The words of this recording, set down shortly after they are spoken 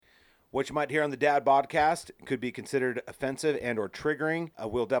What you might hear on the Dad Podcast could be considered offensive and or triggering.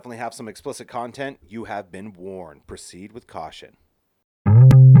 We'll definitely have some explicit content. You have been warned. Proceed with caution.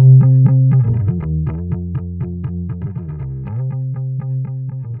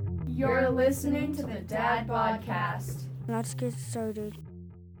 You're listening to the Dad Podcast. Let's get started.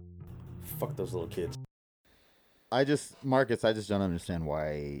 Fuck those little kids. Marcus, I just don't understand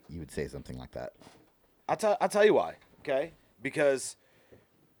why you would say something like that. I'll tell you why. Okay, because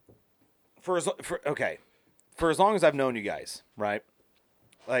for as long as I've known you guys, right?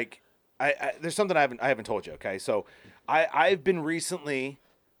 Like, I there's something I haven't told you. Okay, so I've been recently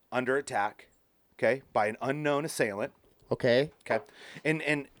under attack, okay, by an unknown assailant. Okay. Okay,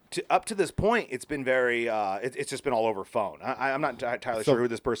 and up to this point, it's been very it's just been all over phone. I'm not entirely sure who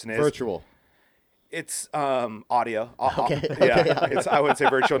this person is. Virtual. It's audio. Okay. Yeah, it's, I wouldn't say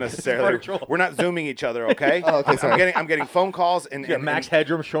virtual necessarily. Virtual. We're not zooming each other, okay? Oh, okay, sorry. I'm getting phone calls and Max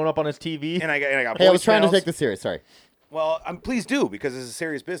Headroom showing up on his TV. and I got Hey, I was trying to voicemails. take this serious. Sorry. Well, please do, because this is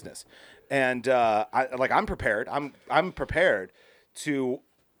serious business, and I'm prepared. I'm prepared to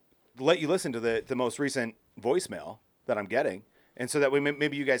let you listen to the most recent voicemail that I'm getting. And so that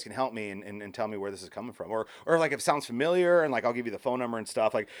maybe you guys can help me and tell me where this is coming from, or like if it sounds familiar, and like I'll give you the phone number and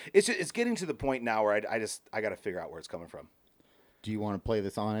stuff. Like it's getting to the point now where I got to figure out where it's coming from. Do you want to play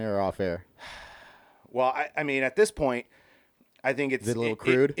this on air or off air? Well, I mean at this point, I think it's Is it a little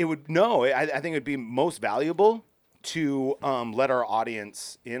crude? It would no. I think it would be most valuable to let our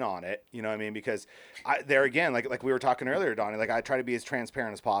audience in on it. You know what I mean? Because there again, like we were talking earlier, Donnie, like I try to be as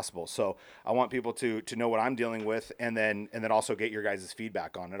transparent as possible. So I want people to know what I'm dealing with, and then also get your guys'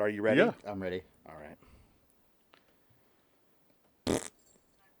 feedback on it. Are you ready? Yeah. I'm ready. All right.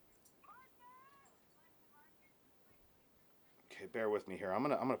 Okay, bear with me here. I'm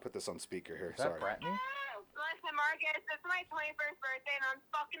gonna put this on speaker here. Is that Sorry. Bratney? Listen, Marcus, it's my 21st birthday, and I'm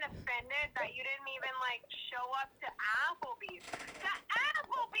fucking offended that you didn't even, show up to Applebee's. To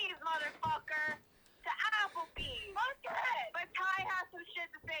Applebee's, motherfucker! To Applebee's! Marcus! But Ty has some shit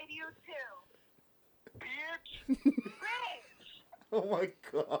to say to you, too. Bitch! Bitch! Oh my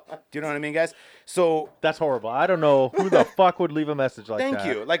god. Do you know what I mean, guys? So That's horrible. I don't know who the fuck would leave a message like that.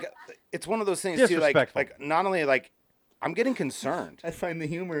 thank you. Like, it's one of those things too. Like Disrespectful. not only I'm getting concerned. I find the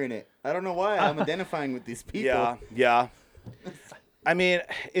humor in it. I don't know why. I'm identifying with these people. Yeah. I mean,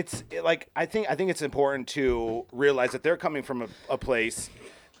 I think it's important to realize that they're coming from a place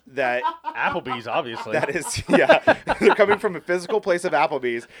that Applebee's, obviously. that is, yeah, they're coming from a physical place of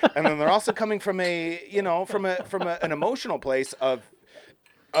Applebee's, and then they're also coming from an emotional place of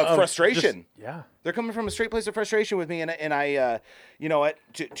frustration. Yeah. They're coming from a straight place of frustration with me, and I, you know what,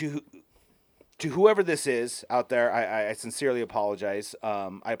 to whoever this is out there, I sincerely apologize.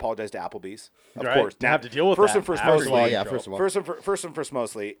 I apologize to Applebee's, of Right. course. To have to deal with first that and first, after mostly. the yeah, intro. first of all. First and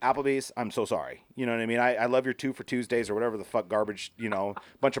mostly, Applebee's, I'm so sorry. You know what I mean? I love your 2 for Tuesdays or whatever the fuck garbage,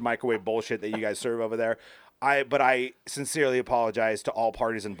 bunch of microwave bullshit that you guys serve over there. But I sincerely apologize to all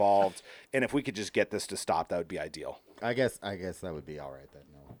parties involved, and if we could just get this to stop, that would be ideal. I guess that would be all right then.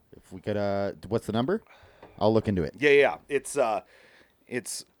 No. If we could what's the number? I'll look into it. Yeah. It's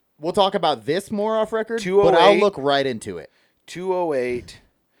We'll talk about this more off record, 208. but I'll look right into it. 208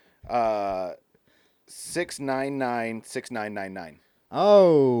 699 6999.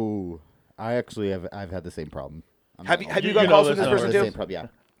 Oh, I've had the same problem. Have you got You calls know from this this person number. The too? same problem, yeah.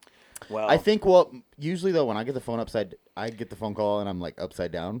 Well, I think usually though when I get the phone I get the phone call and I'm like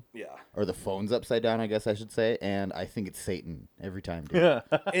upside down. yeah. Or the phone's upside down, I guess I should say, and I think it's Satan every time. Dude. Yeah.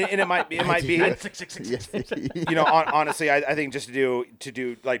 And it might be Yes. honestly, I think just to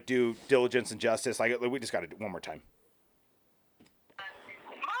do due diligence and justice, we just got to do one more time.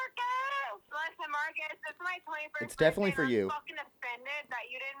 Marcus! Listen, Marcus, it's my 21st It's definitely birthday, for you. I'm fucking offended that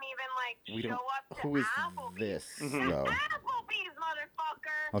you didn't even, We show don't. up to Who is Applebee's. this? Mm-hmm. though? Applebee's,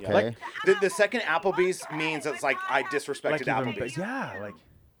 motherfucker! Okay. Like the second Applebee's means it's like I disrespected Applebee's. Yeah,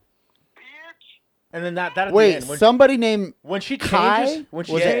 and then that at the Wait, end, somebody named when she Kai? changes Was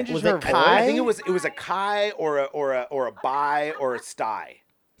changes it her Kai? voice. I think it was a Kai or a bi or a sty.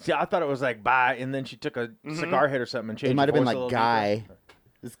 See, I thought it was like bye, and then she took a cigar hit or something and changed. it might have her been voice a like little Guy. deeper.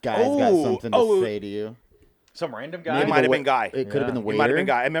 This guy's got something to oh. say to you. Some random guy. It Maybe might the have wa- been Guy. It could have been the It waiter. might have been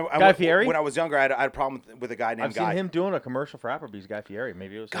Guy. I remember Guy Fieri? when I was younger. I had a problem with a guy named I've Guy. seen him doing a commercial for Applebee's. Guy Fieri.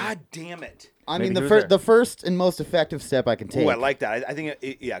 Maybe it was him. God damn it! I Maybe mean, he the was first there. the first and most effective step I can take. Oh, I like that. I think.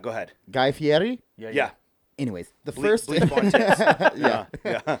 Yeah, go ahead. Guy Fieri. Yeah. Anyways, the Ble- first bleach blonde tits. yeah.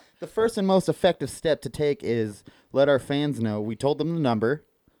 Yeah. The first and most effective step to take is let our fans know we told them the number,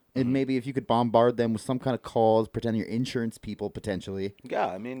 And maybe if you could bombard them with some kind of calls, pretend you're insurance people potentially, Yeah,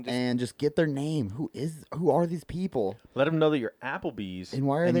 I mean, and just get their name. Who are these people? Let them know that you're Applebee's, And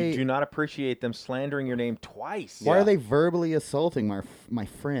why are you they- do not appreciate them slandering your name twice. Why Yeah. are they verbally assaulting my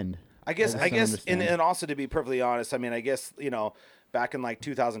friend? I guess, just don't understand. and also to be perfectly honest, I mean, I guess, back in like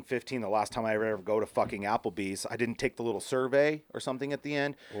 2015, the last time I ever go to fucking Applebee's, I didn't take the little survey or something at the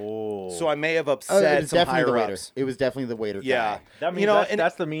end. Oh. So I may have Oh, upset it was some definitely the higher waiter. ups. It was definitely the waiter. Yeah. guy. That means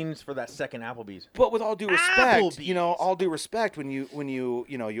that's the means for that second Applebee's. But with all due respect, Applebee's. all due respect, when you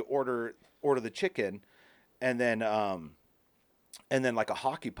order the chicken, and then like a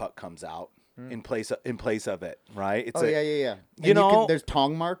hockey puck comes out in place of it, right? It's Yeah. And there's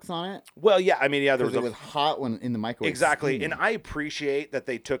tongue marks on it. well, yeah. I mean, yeah, there Because was it was hot when in the microwave. exactly, steaming. and I appreciate that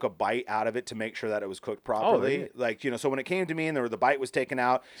they took a bite out of it to make sure that it was cooked properly. did. Like so when it came to me and the bite was taken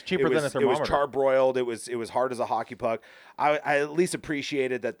out, It's cheaper it than was, a It was thermometer. charbroiled. It was hard as a hockey puck. I at least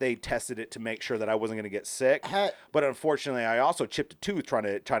appreciated that they tested it to make sure that I wasn't going to get sick. But unfortunately, I also chipped a tooth trying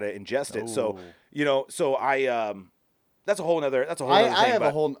to ingest it. So so I that's a whole other thing.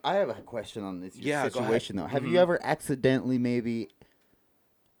 I have a question on this Yeah, go situation though. Have you ever accidentally maybe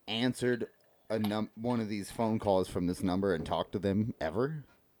answered one of these phone calls from this number and talked to them ever?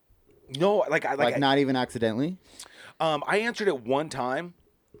 No, Like not even accidentally? I answered it one time,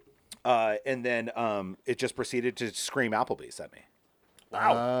 and then it just proceeded to scream Applebee's at me.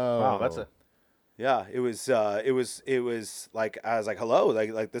 Wow, that's a Yeah, it was like I was like, hello,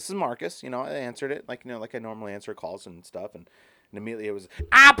 like this is Marcus. I answered it like I normally answer calls and stuff, and immediately it was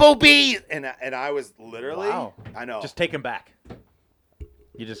Applebee's, and I was literally, wow. I know, Just take him back.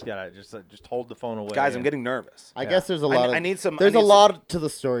 You just gotta just hold the phone away. guys, I'm and- getting nervous. I guess there's a lot of I need some. There's I a need lot to the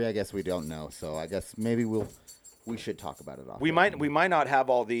story I guess we don't know. So I guess maybe we should talk about it off. We might not have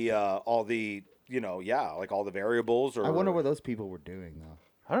all the like all the variables. Or I wonder what those people were doing though.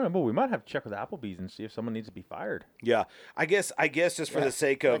 I don't know, but we might have to check with Applebee's and see if someone needs to be fired. Yeah, I guess just for the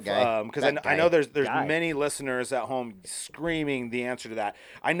sake of that guy. because That I know there's guy. many listeners at home screaming the answer to that.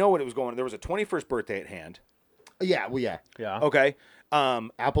 I know what it was going. There was a 21st birthday at hand. Yeah, well, yeah. Yeah. Okay.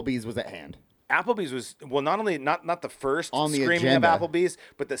 Applebee's was at hand. Applebee's was not the first On the screaming agenda. of Applebee's,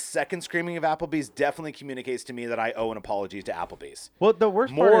 but the second screaming of Applebee's definitely communicates to me that I owe an apology to Applebee's. Well, the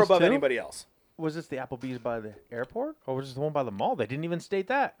worst More part is, above too, anybody else. Was this the Applebee's by the airport, or was this the one by the mall? They didn't even state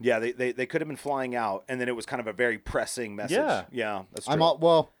that. Yeah, they could have been flying out, and then it was kind of a very pressing message. Yeah. That's true. I'm all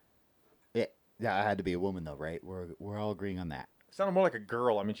well. Yeah, I had to be a woman though, right? We're all agreeing on that. It sounded more like a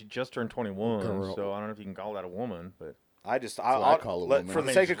girl. I mean, she just turned 21, Girl. so I don't know if you can call that a woman, but what I call a woman. for I the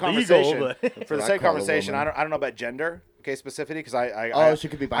mean, sake of it's legal, conversation. but- For the what I sake of call a conversation, woman. I don't know about gender, okay, specifically because I Oh, she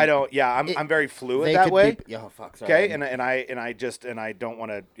could be I don't. Yeah, It- I'm very fluid They that could way. Be, fuck. Sorry. Okay, and I don't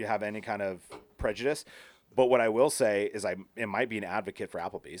want to have any kind of prejudice, but what I will say is I might be an advocate for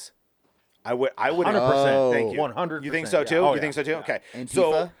Applebee's. I would 100%. Oh. Thank you. 100%. You think so too? Yeah. Oh, You think so too? yeah. Okay. Antifa.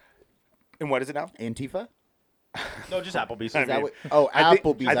 So, and what is it now? Antifa. No, just Applebee's. I Is that mean, what, oh, I think,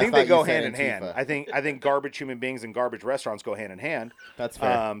 Applebee's. I think thought they you go said hand in hand. Antifa. I think garbage human beings and garbage restaurants go hand in hand. That's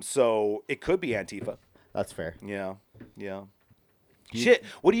fair. So it could be Antifa. That's fair. Yeah. Shit,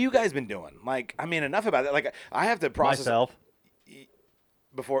 what have you guys been doing? Like, I mean, enough about that. Like, I have to process Myself.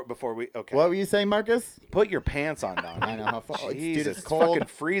 before we. Okay. What were you saying, Marcus? Put your pants on, Don. I know how far. Dude, Jesus, it's cold. fucking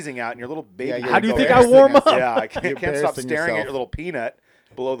freezing out, and your little baby. Yeah, you're How do you think embarrassing I warm up? yourself. Yeah, I You're can't stop embarrassing staring at yourself. your little peanut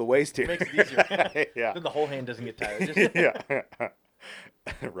below the waist here. Makes it easier. Yeah. Then the whole hand doesn't get tired. Just, Yeah.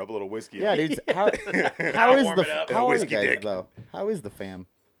 Rub a little whiskey. Yeah, on it. dude. How is warm the it up. how are you Whiskey guys dick. though? How is the fam?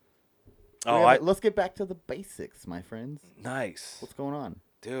 Oh, Let's get back to the basics, my friends. nice. What's going on?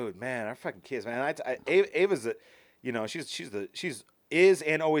 Dude, man, our fucking kids, man. Ava's, she's is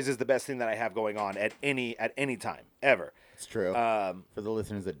and always is the best thing that I have going on at any time ever. It's true. Um, For the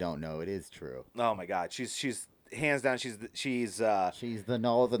listeners that don't know, it is true. oh my God, she's hands down. She's She's the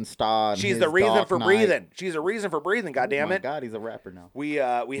Northern Star. and she's his the reason Dark for Knight. breathing. She's a reason for breathing. God Oh damn my it. God, he's a rapper now. We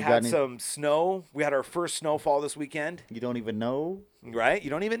got had any- some snow. We had our first snowfall this weekend. You don't even know. Right? You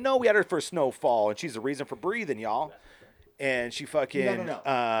don't even know we had our first snowfall, and she's the reason for breathing, y'all. And she fucking,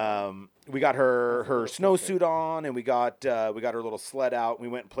 we got her snowsuit on, and we got her little sled out. And we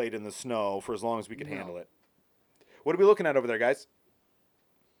went and played in the snow for as long as we could handle it. What are we looking at over there, guys?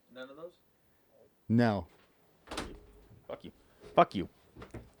 None of those? No. Fuck you.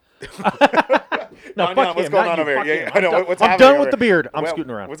 No, fuck what's him, going not on you, over fuck here? him. I know. I'm What's done- I'm happening done over with the here? beard. I'm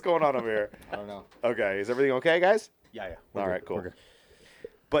scooting around. What's going on over here? I don't know. Okay, is everything okay, guys? Yeah. All right, cool. We're good.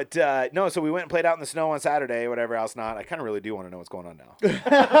 But no, so we went and played out in the snow on Saturday, whatever else not. I kind of really do want to know what's going on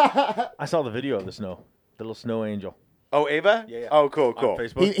now. I saw the video of the snow. The little snow angel. Oh, Ava? Yeah. Oh, cool.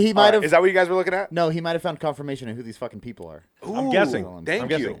 Facebook. He All might right, have. Is that what you guys were looking at? No, he might have found confirmation of who these fucking people are. I'm guessing. Thank I'm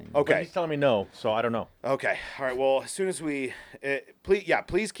you. guessing. But Okay. he's telling me no, so I don't know. Okay. All right. Well, as soon as we,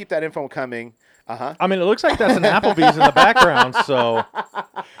 please keep that info coming. I mean, it looks like that's an Applebee's in the background, so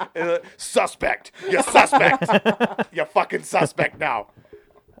Suspect. You suspect. You fucking suspect now.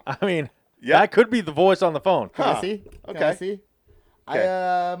 I mean, Yeah. that could be the voice on the phone. Can I see? Can I Okay. see?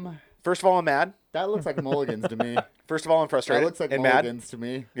 Okay. First of all, I'm mad. That looks like mulligans to me. First of all, I'm frustrated That looks like and mad. mulligans to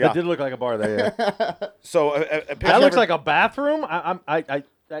me. Yeah. That did look like a bar there. Yeah. So a picture That looks of- like a bathroom.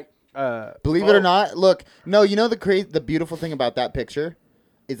 Believe it or not, look. No, you know the beautiful thing about that picture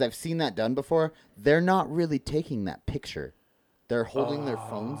is I've seen that done before. They're not really taking that picture. They're holding their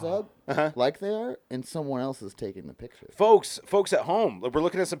phones up like they are, and someone else is taking the picture. folks at home. We're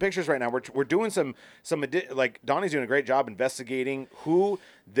looking at some pictures right now. We're doing some like Donnie's doing a great job investigating who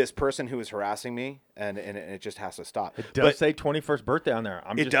this person who is harassing me, and it just has to stop. It does say 21st birthday on there.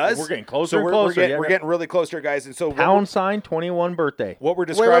 It does. We're getting closer So and we're closer. we're getting really close here, guys. And so Pound sign 21 birthday. what we're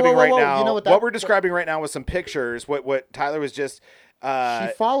describing right whoa. now, You know what what we're describing right now with some pictures. What Tyler was just She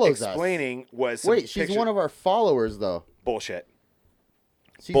follows us. explaining was some Wait, she's pictures. one of our followers, though. Bullshit.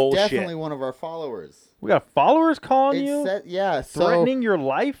 She's Bullshit. definitely one of our followers. We got followers calling It you, said, yeah, so, threatening your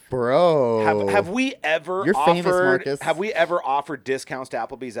life. bro. Have we ever You're famous, offered? Marcus. Have we ever offered discounts to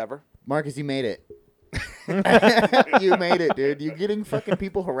Applebee's ever? Marcus, you made it. You made it, dude. You getting fucking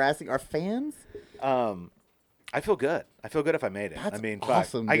people harassing our fans? I feel good. I feel good if I made it. That's I mean, fuck.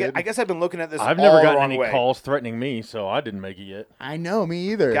 awesome, I dude. guess I've been looking at this. I've all never the gotten wrong any way. calls threatening me, so I didn't make it yet. I know, me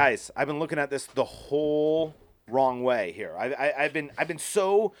either. Guys, I've been looking at this the whole wrong way here. I've been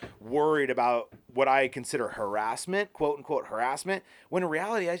so worried about what I consider harassment, quote unquote harassment, when in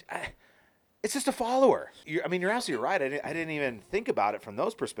reality, it's just a follower. You're absolutely right. I didn't even think about it from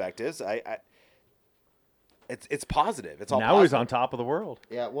those perspectives. It's positive. It's all Now positive. he's on top of the world.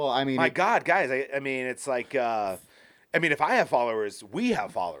 Yeah, well, I mean, My God, guys, I mean, it's like, if I have followers, we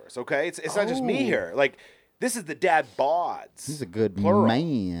have followers, okay? It's not just me Oh. here. Like, this is the dad bods. he's a good Plural.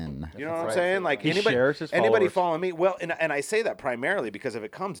 man. You know what I'm saying? Like, He anybody, shares his anybody followers. following me, well, and I say that primarily because if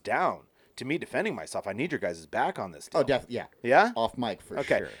it comes down to me defending myself, I need your guys' back on this. Oh, Deal. yeah. Yeah? Off mic for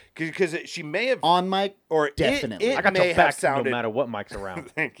Okay. sure. Because she may have, On mic, or definitely. it I got may your have back sounded, no matter what mic's around.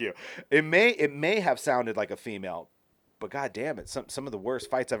 Thank you. It may have sounded like a female, but God damn it, some of the worst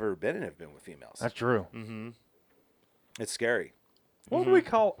fights I've ever been in have been with females. That's true. It's scary. What do we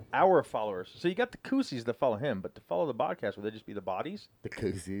call our followers? So you got the Koozies that follow him, but to follow the podcast, would they just be the bodies? the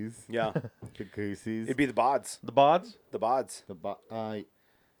koozies. Yeah. The koozies. It'd be the bods. The bods? The bods.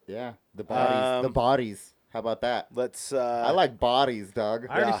 Yeah, the bodies. The bodies. How about that? Let's I like bodies, dog.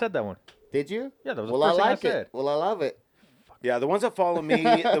 I already Yeah. said that one. Did you? Yeah, that was the well, first thing I I like said. it. Well, I love it. yeah, the ones that follow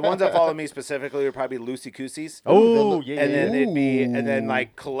me, specifically would probably be Lucy Coosies. Oh, the- yeah. And then Ooh. it'd be and then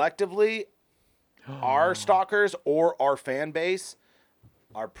like collectively our stalkers or our fan base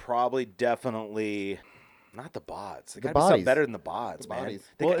are probably definitely not the bods. They The gotta be something bodies. better than the bods, The man. bodies.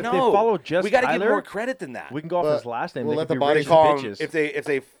 Well, if they no, follow just we gotta give Tyler, more credit than that. we can go off But his last name. we'll They let could the be bodies rich Call 'em- bitches. if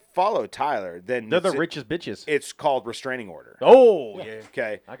they follow Tyler, then They're the it's- richest bitches. It's called restraining order. Oh, yeah.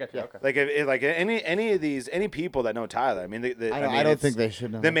 Okay. I got you. Okay. Like any of these people that know Tyler, I mean, I don't it's- think they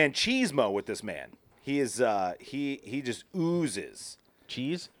should know. The machismo with this man, he is he just oozes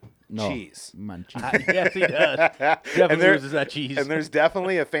Cheese? No. cheese. Man, cheese. Yes, he does. Definitely there- loses that cheese. And there's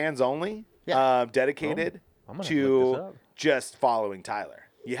definitely a fans only Yeah. dedicated I'm gonna have to look this to up. just following Tyler.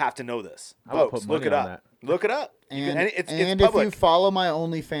 You have to know this, I would folks. put Look money it on up. Look it up. You And, can- it's and if public. you follow my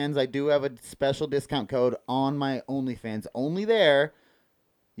OnlyFans, I do have a special discount code on my OnlyFans. Only there,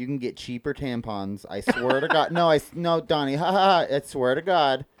 you can get cheaper tampons. I swear to God. No, Donnie. I swear to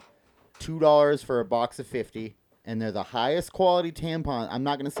God, $2 for a box of 50, and they're the highest quality tampon. I'm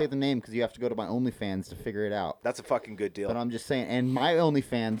not gonna say the name because you have to go to my OnlyFans to figure it out. That's a fucking good deal. But I'm just saying, and my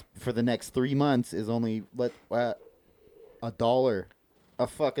OnlyFans for the next 3 months is only $1, a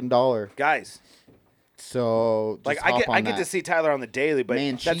fucking $1. Guys, So just like hop on I get that. to see Tyler on the daily, but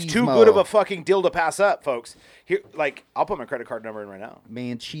that's too Machismo. good of a fucking deal to pass up, folks. Here, like I'll put my credit card number in right now.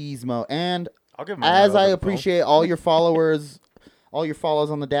 Machismo. And I'll give him as a I over the phone. appreciate all your followers, all your follows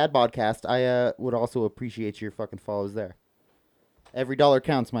on the Dad Podcast, I would also appreciate your fucking follows there. Every dollar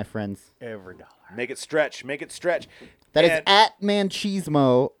counts, my friends. Every dollar. Make it stretch. Make it stretch. That is And- at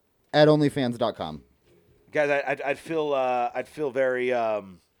Manchismo at OnlyFans.com. guys. I'd feel very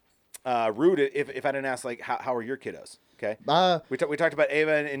rude if I didn't ask like how are your kiddos? Okay. We talked about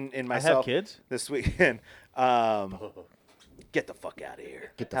Ava and myself kids? this weekend. Get the fuck out of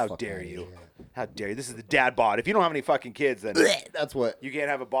here. Get the How fuck dare outta you? here. How dare you? This is the dad bod. If you don't have any fucking kids, then That's what. you can't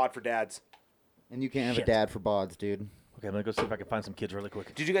have a bod for dads. And you can't have Shit. a dad for bods, dude. Okay, I'm gonna go see if I can find some kids really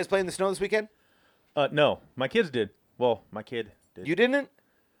quick. Did you guys play in the snow this weekend? No, my kids did. Well, my kid did. You didn't?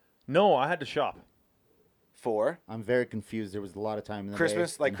 No, I had to shop. For? I'm very confused. There was a lot of time in the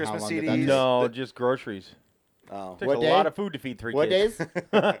Christmas, day, like and how Christmas long did that CDs? take? No, just groceries. Oh. Takes What a day? lot of food to feed 3 What kids. days?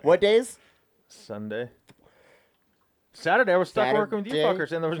 What days? Sunday. Saturday, I was stuck working with you Saturday?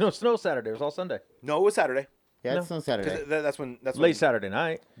 fuckers, and there was no snow Saturday. It was all Sunday. No, it was Saturday. Yeah, No. it's on Saturday. Because that's when. Late Saturday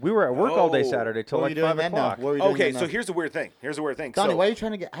night. We were at work all day Oh. Saturday till What were like you doing 5 then? Now? o'clock. What were you doing Okay, then so now? here's the weird thing. Donnie, So, why are you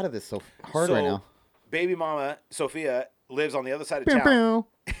trying to get out of this so hard right now? Baby mama Sophia lives on the other side of Pew, town,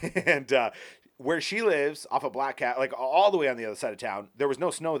 pew. and where she lives, off of Black Cat, like all the way on the other side of town, there was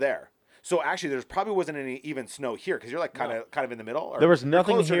no snow there. So actually, there's probably wasn't any even snow here because you're like kind of in the middle. Or There was you're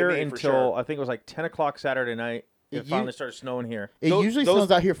nothing closer to here me, for until sure. I think it was like 10 o'clock Saturday night. It You- finally started snowing here. It Those- usually those-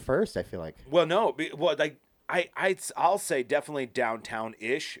 snows out here first, I feel like. Well, no, like I'll say definitely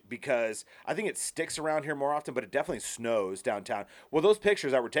downtown-ish because I think it sticks around here more often, but it definitely snows downtown. Well, those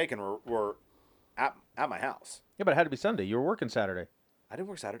pictures that were taken were at my house. Yeah, but it had to be Sunday. You were working Saturday. I didn't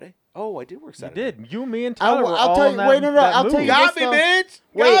work Saturday. Oh, I did work You Saturday. did. You, me, and Tyler were I'll all tell in you- that, wait, no, that I'll tell movie. you Got this, me, though. bitch.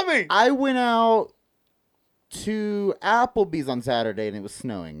 Wait, Got me. I went out to Applebee's on Saturday and it was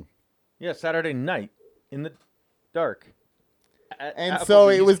snowing. Yeah, Saturday night in the dark. And so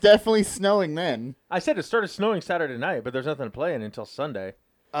it was definitely snowing then. I said it started snowing Saturday night, but there's nothing to play in until Sunday.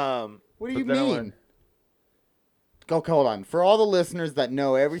 What do But you then I mean? went- Go, hold on. For all the listeners that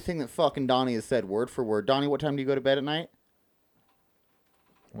know everything that fucking Donnie has said word for word. Donnie, what time do you go to bed at night?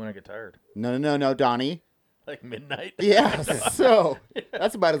 When I get tired. No, Donnie. Like midnight. Yeah, so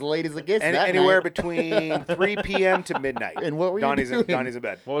that's about as late as it gets. that Anywhere night. between 3 p.m. to midnight. And what were you Donnie's doing? Donnie's in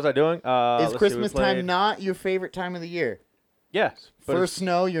bed. What was I doing? Is let's see, we Christmas time played- not your favorite time of the year? Yes. But First it's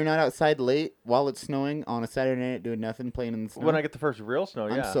snow, you're not outside late while it's snowing on a Saturday night doing nothing, playing in the snow. when I get the first real snow,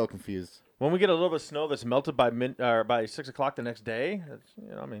 yeah. I'm so confused. When we get a little bit of snow that's melted by by 6 o'clock the next day,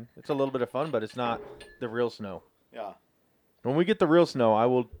 I mean, it's a little bit of fun, but it's not the real snow. Yeah. When we get the real snow, I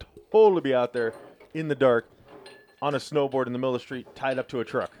will totally be out there in the dark on a snowboard in the middle of the street, tied up to a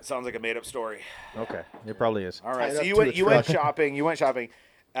truck. Sounds like a made up story. Okay, it probably is. All right. Tied So up you to went a you went truck. shopping. You went shopping.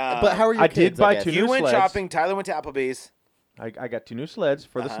 But how are your I kids? did buy guess? two You new went sleds. shopping. Tyler went to Applebee's. I got 2 new sleds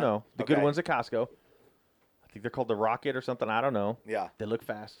for the Uh-huh. snow. The good Okay. ones at Costco. I think they're called the Rocket or something. I don't know. Yeah. They look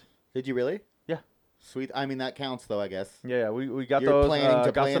fast. Did you really? Yeah. Sweet. I mean, that counts, though, I guess. Yeah, we got You're those. planning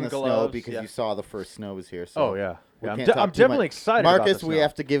to got play in some the snow gloves. because yeah. you saw the first snow was here. So Oh, yeah. we Yeah, I'm, can't de- talk I'm too definitely much. excited about Marcus, the we snow.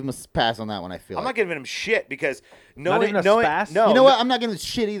 have to give him a pass on that one, I feel I'm like. not giving him shit because Not knowing even a knowing spaz? no You know what? I'm not giving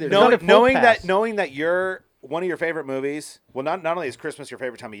shit either. No, knowing, full knowing pass. that knowing that you're one of your favorite movies. Well, not only is Christmas your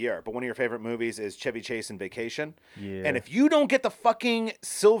favorite time of year, but one of your favorite movies is Chevy Chase and Vacation. Yeah. And if you don't get the fucking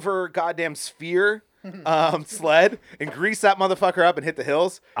silver goddamn sphere sled and grease that motherfucker up and hit the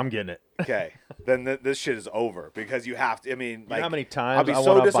hills, I'm getting it. okay, then this shit is over because you have to. I mean, You like know how many I'll times be I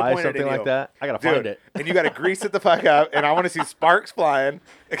so want to buy disappointed something in like you. that? I gotta Dude, find it. and you got to grease it the fuck up, and I want to see sparks flying.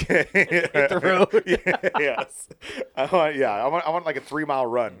 Okay, hit the road. yes, I want like a 3-mile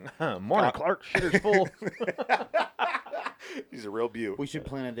run. Morning, Clark. Shitter's full. He's a real beaut. We should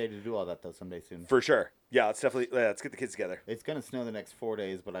plan a day to do all that, though, someday soon. For sure. Yeah, let's get the kids together. It's going to snow the next 4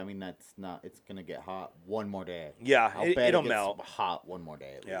 days, but I mean, it's going to get hot one more day. Yeah, I'll bet it'll it gets melt. hot one more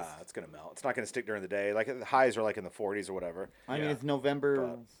day at Yeah, least. it's gonna melt. It's not gonna stick during the day. Like the highs are like in the 40s or whatever. I mean, Yeah. it's November.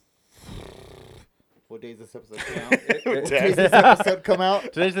 But- What day does this episode come out? Damn. Days this episode come out?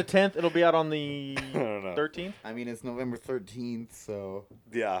 Today's the 10th. It'll be out on the don't know. 13th. I mean, it's November 13th, so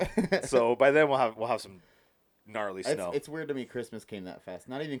Yeah. So by then we'll have some gnarly snow. it's weird to me Christmas came that fast.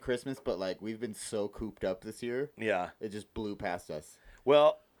 Not even Christmas, but like we've been so cooped up this year. Yeah. It just blew past us.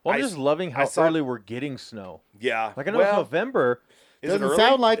 Well, Well, I'm I just s- loving I how saw- early we're getting snow. Yeah. Like I know it's November. Is it Doesn't early?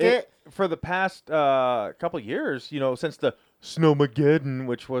 sound like it. For the past couple years, since the Snowmageddon,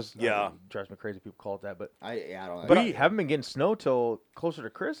 which was Yeah. drives me crazy. People call it that, but I don't know. but we haven't been getting snow till closer to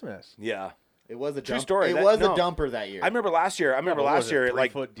Christmas. Yeah. It was a True dump- story. It That- was no. a dumper that year. I remember last year. what was it, 3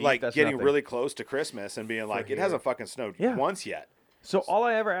 like foot deep? like That's getting nothing. really close to Christmas and being like, it here. hasn't fucking snowed Yeah. once yet. So all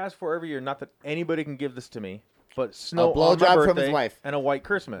I ever ask for every year, not that anybody can give this to me, but snow A on my blowjob birthday from his wife. and a white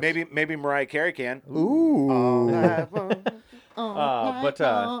Christmas. Maybe Mariah Carey can. Ooh.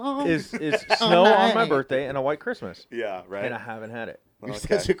 Is snow on my birthday and a white Christmas, Yeah. Right. and I haven't had it You're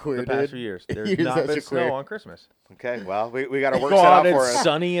Okay. such a queer, the past dude. few years. There's You're not such been a snow queer. on Christmas. Okay. Well, we got to work Go that out out, for it's us.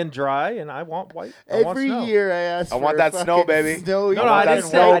 sunny and dry, and I want white. I want Every snow. year I ask I for want that snow, fucking baby. Snow. No, No, I that didn't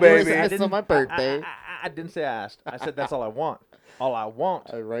snow, say baby. I Christmas didn't, on my birthday. I didn't say I asked. I said that's all I want. All I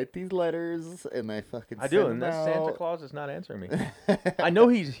want. I write these letters and I fucking. I do, send and them that Santa out. Claus is not answering me. I know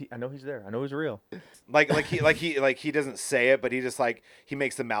he's there. I know he's real. Like he doesn't say it, but he just like he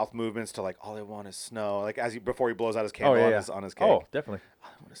makes the mouth movements to like all I want is snow. Like before he blows out his candle on his cake. Oh, definitely. All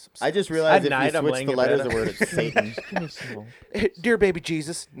I want is some I just snow. realized At if night, you I'm switch laying the in letters, bed. the word is Satan. Just give me some. Dear baby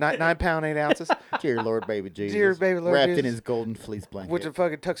Jesus, 9 pound 8 ounces, Dear Lord, baby Jesus. Dear baby Lord wrapped in Jesus. his golden fleece blanket. with a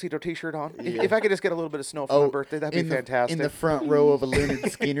fucking tuxedo T-shirt on. If I could just get a little bit of snow for my birthday, that'd be in the- fantastic. In the front row of a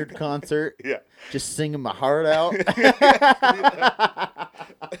Leonard Skinner concert. Yeah. Just singing my heart out.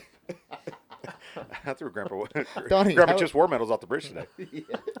 I threw Grandpa Donnie, Grandpa how- just war medals off the bridge today.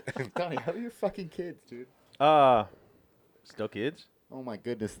 Donnie, how are your fucking kids, dude? Still kids. Oh my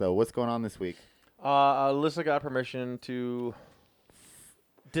goodness, though. What's going on this week? Alyssa got permission to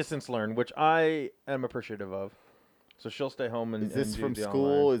distance learn, which I am appreciative of. So she'll stay home and Is this and do from the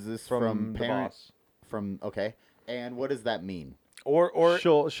school? online. Is this from the parents? boss. Okay. And what does that mean? Or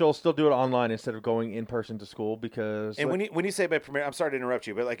She'll still do it online instead of going in person to school because and when you say by permission, I'm sorry to interrupt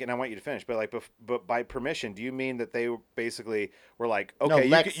you, but like, and I want you to finish, but like, but by permission, do you mean that they basically were like, No, okay,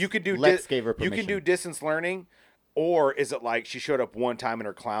 Lex- you could do Lex gave her you can do permission. distance learning, or is it like she showed up one time in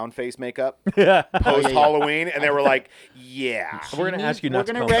her clown face makeup yeah. post yeah. Halloween, and they were like, yeah. We're gonna ask you not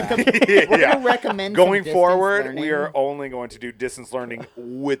to come recommend. back. We're Yeah. gonna recommend some Going distance forward, learning. we are only going to do distance learning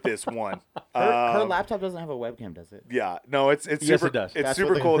with this one. Her laptop doesn't have a webcam, does it? Yeah, no, it's Yes, super. it does. It's That's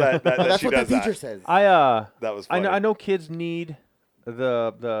super what the- cool that That's she what the does teacher that. says. That was I funny. know kids need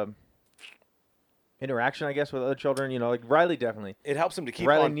the interaction, I guess, with other children. You know, like Riley definitely. It helps him to keep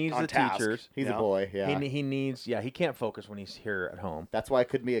Riley on, needs on the task, teachers. He's you a know? boy, yeah. He needs. Yeah, he can't focus when he's here at home. That's why I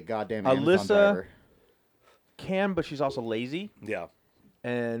couldn't be a goddamn Alyssa- Amazon driver. Can, but she's also lazy. Yeah.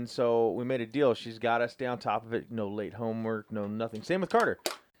 And so we made a deal. She's got to stay on top of it. No late homework, no nothing. Same with Carter.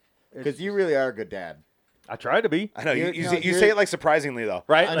 Because you really are a good dad. I try to be. I know you, You're- no, you you're- say it like surprisingly though,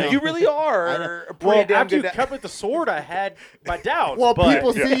 Right? I Like, know. You really I are. know. a pretty well, damn after you good dad. cut with the sword, I had my doubts. Well, but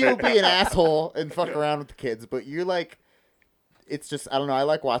people see you be an asshole and fuck around with the kids, but you're like, it's just, I don't know. I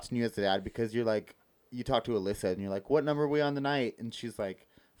like watching you as a dad because you're like, you talk to Alyssa and you're like, what number are we on tonight? And she's like,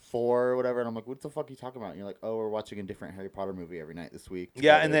 4 or whatever. And I'm like, what the fuck are you talking about? And you're like, oh, we're watching a different Harry Potter movie every night this week.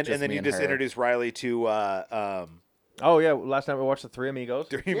 Yeah, together, and then me you just her. introduced Riley to Oh yeah, last time we watched the Three Amigos.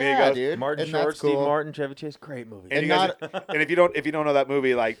 Three Yeah, Amigos. dude. Martin and that's Short, Steve cool. Martin, Chevy Chase. Great movie. And, And you guys, and if you don't know that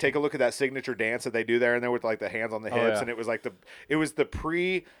movie, like take a look at that signature dance that they do there, and there with like the hands on the Oh, hips, yeah. and it was the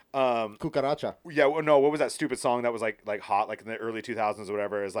pre. Cucaracha. Yeah, no, what was that stupid song that was like hot like in the early 2000s or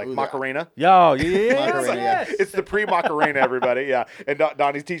whatever? It's like Ooh, Macarena. Yo, yeah, Macarena, yeah. yes. It's the pre Macarena, everybody. Yeah, and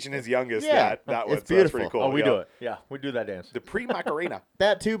Donnie's teaching his youngest Yeah, that one. it's So that's pretty beautiful. cool. Oh, we yeah. do it. Yeah, we do that dance. The pre Macarena.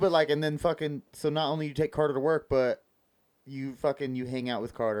 That too, but like, and then fucking, so not only you take Carter to work, but you hang out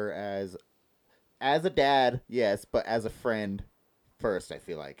with Carter as a dad, yes, but as a friend first, I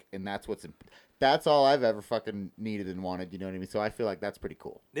feel like. And that's all I've ever fucking needed and wanted, you know what I mean? So I feel like that's pretty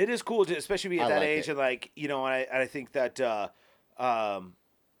cool. It is cool, especially be at I that like age, it. and like you know, and I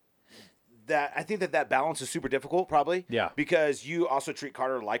think that that balance is super difficult, probably. Yeah. Because you also treat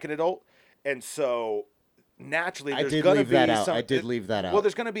Carter like an adult, and so naturally I there's did gonna leave be that out. some. I did leave that out. Well,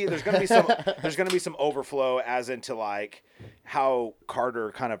 there's gonna be some overflow as into like how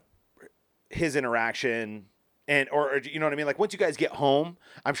Carter kind of his interaction. And or you know what I mean? Like once you guys get home,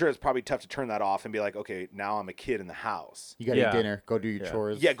 I'm sure it's probably tough to turn that off and be like, okay, now I'm a kid in the house. You got to Yeah. eat dinner, go do your Yeah.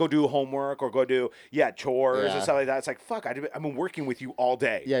 chores. Yeah, go do homework or go do chores Yeah. and stuff like that. It's like fuck, I've been working with you all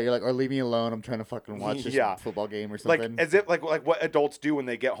day. Yeah, you're like, or leave me alone. I'm trying to fucking watch this Yeah. football game or Like something. as if like what adults do when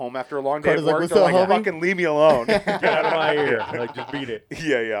they get home after a long day Carter's of like, work. "What's They're up, like, homie?" fucking leave me alone. Get out of my ear. Like, just beat it.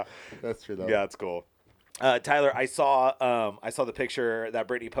 yeah. That's true though. Yeah, it's cool. Tyler, I saw the picture that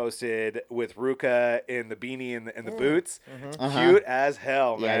Brittany posted with Ruca in the beanie and the boots. Uh-huh. Cute as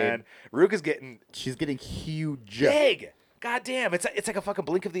hell, Yeah, man. Ruca's getting She's getting huge. big. God damn, it's like a fucking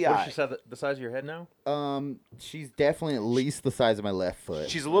blink of the What eye. did she say? The size of your head now? She's definitely at least the size of my left foot.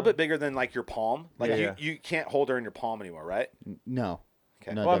 She's a little bit bigger than like your palm. Like Yeah. you can't hold her in your palm anymore, right? No.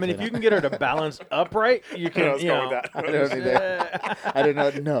 Okay. No, Well, I mean, if definitely you can get her to balance upright, you I can. was You going know, with not. I don't need that. I don't know.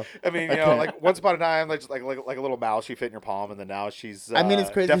 No. I mean, I you know, can't. like once upon a time, like a little mouse, she fit in your palm, and then now she's. I mean, it's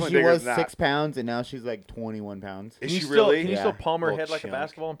crazy. Definitely She bigger was than 6 that. pounds, and now she's like 21 pounds. Is Can you she still, really? Can you Yeah. still palm her Little head like chunk. a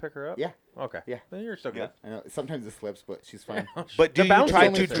basketball and pick her up? Yeah. Okay. Yeah. Then you're still good. I know. Sometimes it slips, but she's fine. But do The you bounce try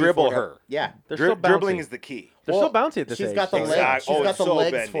only to three, dribble 4 her? Yeah. They're still Dribbling bouncy. is the key. They're Well, still bouncy at this She's age. got the so- legs. Exactly. She's Oh, got it's the so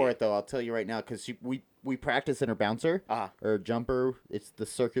legs bendy. for it, though. I'll tell you right now, because we practice in her bouncer or jumper. It's the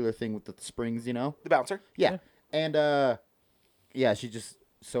circular thing with the springs, you know. The bouncer. Yeah. And yeah, she just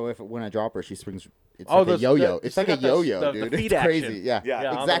when I drop her, she springs It's Oh, like a those- yo-yo. the- It's you like a still got the- yo-yo, the dude. feet It's action. crazy. Yeah, Yeah.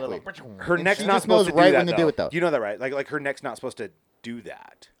 on the exactly. little- Her And neck's she not just supposed knows to right do that, when to do though. it, though. You know that, right? Like her neck's not supposed to do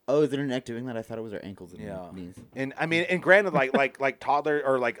that. Oh, is it her neck doing that? I thought it was her ankles and Yeah. knees. And I mean, and granted, like toddler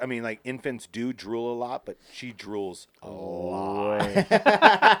or like infants do drool a lot, but she drools a lot.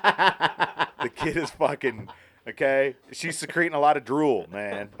 The kid is fucking okay. She's secreting a lot of drool,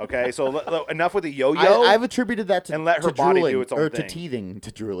 man. Okay, so enough with the yo-yo. I've attributed that to And let her to body do drooling, its own or thing. to teething,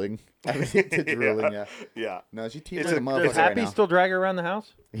 to drooling. to drooling, yeah. Yeah. No, she teething It's like a a- motherfucker Does right Happy now. still drag her around the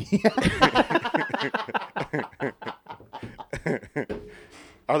house?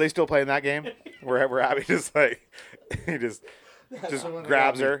 Are they still playing that game? Where Abby just like he just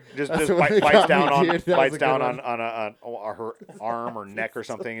grabs her, just the one that bites got down me, on dude. That was bites a down good on her arm or neck or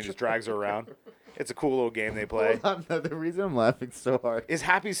something, and just drags her around. It's a cool little game they play. Hold on, no, the reason I'm laughing so hard. Is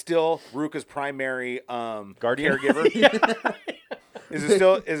Happy still Ruca's primary Guardian? caregiver? Is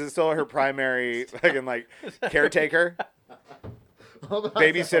it still her primary fucking like caretaker, Hold on.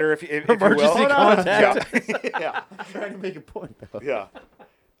 babysitter, if you Emergency will? contact. Yeah. I'm trying to make a point, though. Yeah.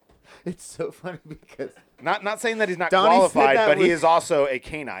 It's so funny because Not saying that he's not Donnie said qualified, that but he with- is also a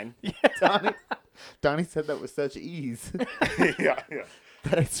canine. Donnie said that with such ease Yeah.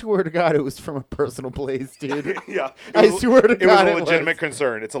 that I swear to God it was from a personal place, dude. Yeah. I swear to it was God a it legitimate was.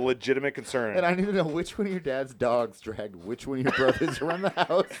 concern. It's a legitimate concern. And I need to know which one of your dad's dogs dragged which one of your brothers around the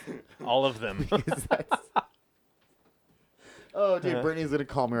house. All of them. Because that's... Oh, dude, Brittany's going to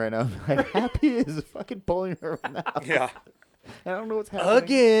call me right now. Like, Happy is fucking pulling her around the house. Yeah. I don't know what's happening.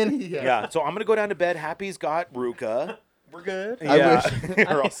 Again. Yeah. So I'm gonna go down to bed. Happy's got Ruca. We're good. I Yeah. wish-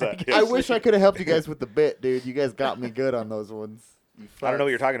 We're all set. I wish I could have helped you guys with the bit, dude. You guys got me good on those ones. You I don't know what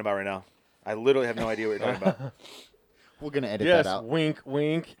fucks. you're talking about right now. I literally have no idea what you're talking about. We're going to edit Yes, that out. wink,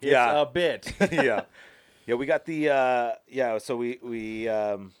 wink. It's Yeah. a bit. Yeah. Yeah, we got the so we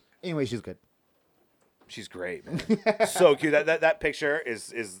Anyway, she's good. she's great, man. So cute. That picture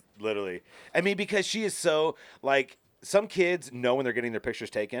is literally, I mean, because she is so like, some kids know when they're getting their pictures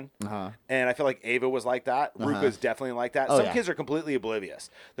taken. Uh-huh. And I feel like Ava was like that. Ruca is definitely like that. Oh, Some yeah. kids are completely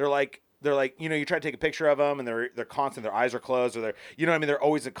oblivious. They're like, you know, you try to take a picture of them and they're constant, their eyes are closed, or they're, you know what I mean? They're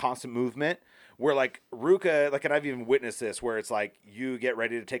always in constant movement. Where like Ruca, like, and I've even witnessed this, where it's like you get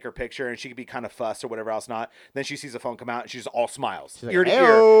ready to take her picture and she could be kind of fussed or whatever else not. Then she sees the phone come out and she's all smiles, She's like, ear to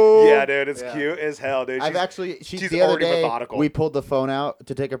 "Heyo." ear. Yeah, dude, it's Yeah. cute as hell, dude. I've She's- actually, she's the other already day, methodical. we pulled the phone out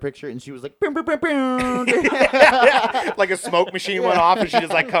to take her picture, and she was like, boom, boom, boom, boom. yeah, like a smoke machine went off and she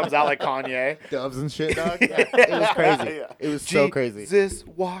just like comes out like Kanye. Doves and shit, dog. Yeah, it was crazy. Yeah. It was so crazy. Jesus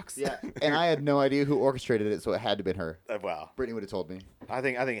walks. Yeah, and I had no idea who orchestrated it, so it had to have been her. Wow. Brittany would have told me. I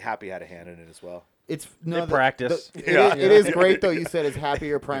think Happy had a hand in it as well. It's They practice. Yeah. It is great though. You said is Happy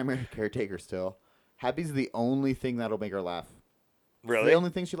your primary caretaker still. Happy's the only thing that'll make her laugh. It's Really? the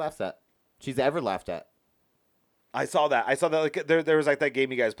only thing she laughs at. She's ever laughed at. I saw that. Like there was like that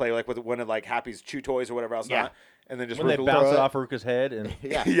game you guys play like with one of like Happy's chew toys or whatever else. Yeah. Not, and then just When they Ruca- bounce throw it it. off Ruca's head and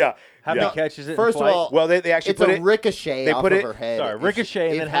Yeah. Yeah. Happy yeah. catches it. First in of flight. all, Well, they actually It's put a it ricochet they off put of it- her head. Sorry, If ricochet,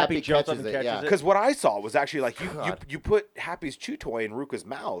 and if then Happy jumps up catches and it, catches it. because what I saw was actually like God. you put Happy's chew toy in Ruca's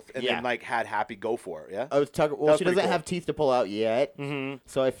mouth and Yeah. then like had Happy go for it. Yeah. I was talking. That Well, was she pretty doesn't cool. have teeth to pull out yet, Mm-hmm.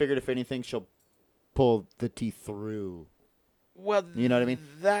 so I figured if anything, she'll pull the teeth through. Well, You know what I mean?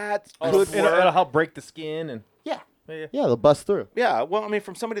 That Oh, could it'll work. help break the skin and Yeah. yeah. Yeah, they'll bust through. Yeah, well, I mean,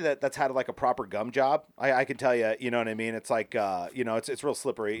 from somebody that's had like a proper gum job, I can tell you, you know what I mean. It's like, you know, it's real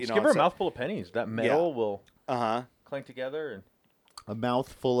slippery. You Just know, give her a it's mouthful of pennies. That metal will Uh clank together and A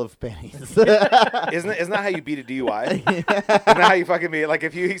mouthful of pennies. huh. Isn't that how you beat a DUI? Isn't that how you fucking beat? Like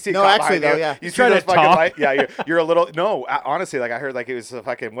if you see a No, cop actually, behind you, though, yeah. you see Try to those fucking talk. light. Yeah, you're a little. No, honestly, like I heard like it was a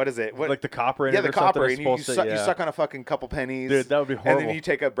fucking what is it? What? like the copper in yeah, it the or something copper, is and you supposed suck, to, you yeah. suck on a fucking couple pennies. Dude, that would be And horrible. then you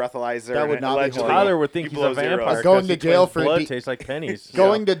take a breathalyzer. That would and not be allegedly horrible. Tyler would think you he's blow a zeros. vampire. Going 'cause to he jail claims for a blood D- tastes like pennies.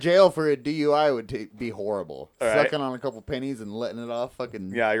 Going to jail for a DUI would be horrible. All right. Sucking on a couple pennies and letting it off,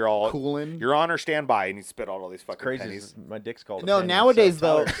 fucking Yeah, you're all cooling. You're on or standby, and you spit out all these fucking Crazy. pennies. My dick's called. a No, penny, nowadays, so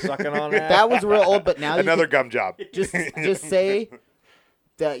Tyler's though, sucking on that. That was real old, but now you Another can gum job. just say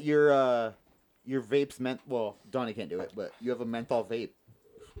that your vape's meant. Well, Donnie can't do it, but you have a menthol vape,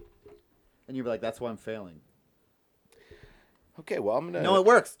 and you're like, "That's why I'm failing." Okay, well I'm gonna. No, it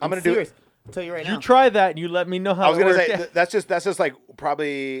works. I'm I'm gonna do it. serious. I'll tell you right You now. try that and you let me know how I was it gonna works. say that's just like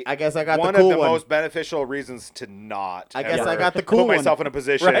probably. I guess I got one the cool of the one. most beneficial reasons to not. I guess ever I got the cool put myself one. in a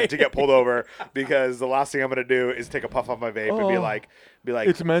position Right. to get pulled over because the last thing I'm gonna do is take a puff off my vape and be Oh. like,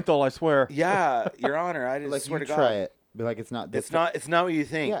 It's menthal, I swear. yeah, Your Honor, I just Like swear you to try God, it. Be like, it's not. This it's not what you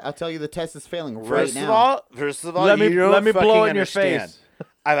think. Yeah, I'll tell you, the test is failing right First now. First of all, Let me you don't let me blow fucking it in your understand. face.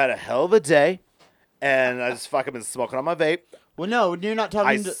 I've had a hell of a day, and I just fucking been smoking on my vape. Well, no, you're not talking.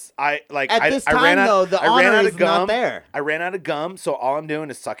 I At this time, ran out, though, the I ran honor out is of gum. not there. I ran out of gum, so all I'm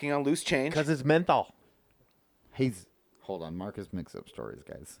doing is sucking on loose change. Because it's menthol. Hold on, Marcus mix up stories,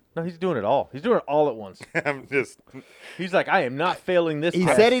 guys. No, he's doing it all. He's doing it all at once. I'm just. He's like, I am not failing this He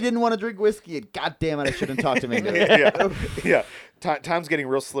test. said he didn't want to drink whiskey, and God damn it, I shouldn't talk to him into it. yeah. Time's getting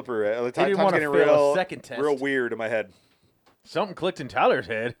real slippery. didn't Time's wanna getting fail a real, second test. real weird in my head. Something clicked in Tyler's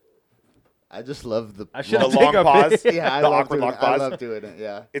head. I just love the. I should The have long taken a pause. pic. Yeah, I The love awkward doing long it. pause. I love doing it.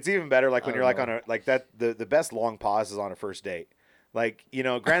 Yeah. It's even better like when I you're don't like know. on a like that. The best long pause is on a first date. Like, you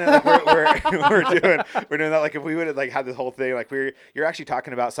know, granted, like we're doing that. Like, if we would have like had this whole thing, like you're actually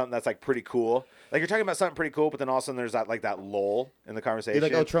talking about something that's like pretty cool. Like you're talking about something pretty cool, but then all of a sudden there's that lull in the conversation. You're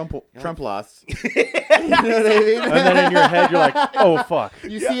like, oh, Trump lost. You know what I mean? And then in your head, you're like, oh, fuck.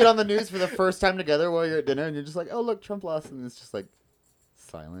 You see it on the news for the first time together while you're at dinner, and you're just like, oh, look, Trump lost, and it's just like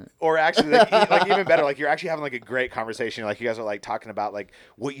silent. Or actually, like even better, like you're actually having like a great conversation. Like you guys are like talking about like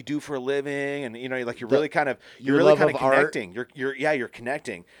what you do for a living, and you know, like you're really kind of connecting. You're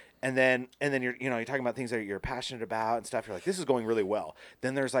connecting, and then you're you're talking about things that you're passionate about and stuff. You're like, this is going really well.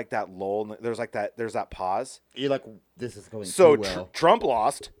 Then there's like that lull. There's that pause. You're like, this is going So too well. Trump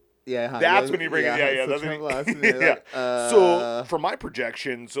lost. Yeah, That's when you bring it. Yeah. So That's Trump when lost. you, And you're like, So for my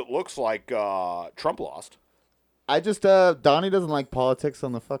projections, it looks like Trump lost. I just Donnie doesn't like politics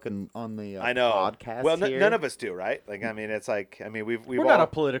on the I know. podcast. Well, here. none of us do, right? Like, I mean, it's like, we've We're all, not a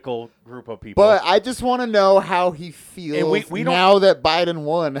political group of people. But I just want to know how he feels we don't- now that Biden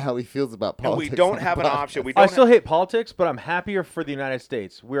won. How he feels about and politics. we don't on the have an podcast. option. We I don't still hate politics, but I'm happier for the United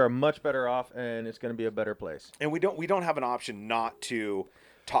States. We are much better off, and it's going to be a better place. and we don't have an option not to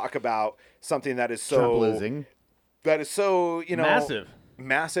talk about something that is so Trump losing. that is so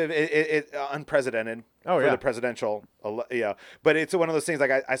massive, it unprecedented Oh, for yeah. the presidential, But it's one of those things.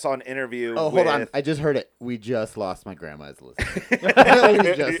 Like I saw an interview. Oh, with, hold on! I just heard it. We just lost my grandma as a listener.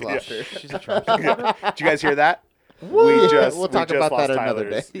 We just lost her. She's a Trump supporter. Did you guys hear that? We'll we talk just about lost that another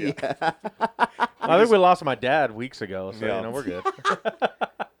day. Tyler's. Yeah. I think we lost my dad weeks ago, so Yeah. we're good.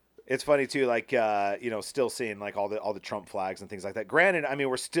 It's funny too, like still seeing like all the Trump flags and things like that. Granted, I mean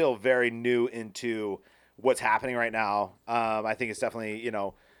we're still very new into what's happening right now. I think it's definitely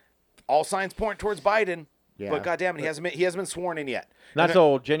all signs point towards Biden. Yeah. But goddamn it, he hasn't been sworn in yet. Not And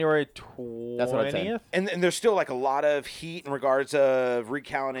till January That's what I'm saying. 20th. And there's still like a lot of heat in regards of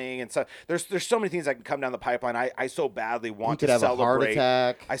recounting and stuff. There's so many things that can come down the pipeline. I so badly He want could to have celebrate. a heart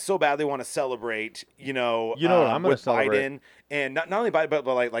attack. I so badly want to celebrate. You know what I'm gonna with celebrate? Biden and not only Biden,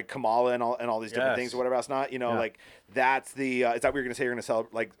 but like Kamala and all these different Yes. things or whatever else. Not Yeah. like that's the. Is that what you're gonna say? You're gonna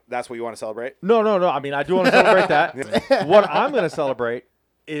celebrate? Like that's what you want to celebrate? No. I mean, I do want to celebrate that. What I'm going to celebrate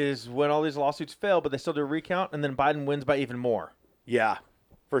is when all these lawsuits fail, but they still do a recount, and then Biden wins by even more. Yeah,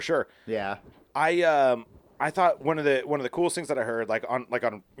 for sure. Yeah. I thought one of the coolest things that I heard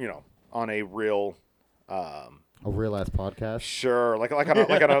on a real A real ass podcast. sure like on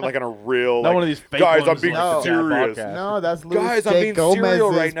a real Not like, one of these fake guys I'm ones being like the serious. Dad Podcast. No, that's Louis Guys, I'm J. being serial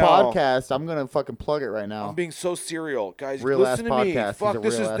Gomez's right now. podcast. I'm gonna fucking plug it right now. I'm being so serial, guys. Real listen ass to me. podcast. He's Fuck, a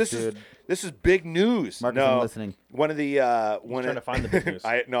this real is ass this is dude. this is big news. Marcus, no, I'm listening. One of the Trying to find the big news.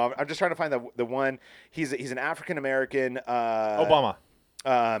 I'm just trying to find the one. He's an African American. Obama.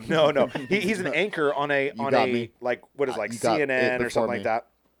 No. He's an anchor on a got me. like what is like You got it CNN or before something me. like that.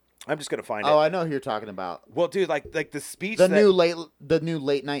 I'm just gonna find it. Oh, I know who you're talking about. Well, dude, like the speech. The that, new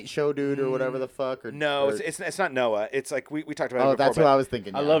late night show dude or whatever the fuck. Or, No, or, it's not Noah. It's like we talked about. Oh, it before, that's but what I was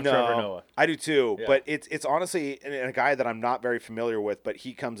thinking. I yeah. love no, Trevor Noah. I do too. Yeah. But it's honestly a guy that I'm not very familiar with. But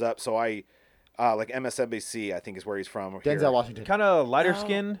he comes up, so I like MSNBC. I think is where he's from. Denzel here. Washington. Kind of lighter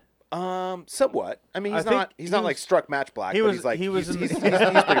skinned. Somewhat. I mean, I he's think not. He's he not was- like struck match black. he but was- he's like he was he's, in he's, the-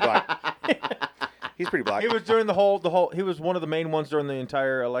 he's pretty black. He's pretty black. He was during the whole. He was one of the main ones during the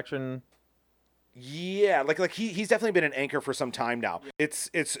entire election. Yeah, like he's definitely been an anchor for some time now. It's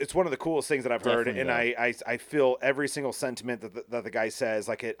one of the coolest things that I've heard, Definitely, and I feel every single sentiment that the guy says.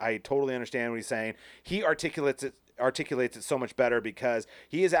 Like I totally understand what he's saying. He articulates it so much better because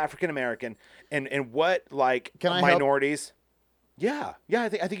he is African American, and what like Can I help? minorities. Yeah, I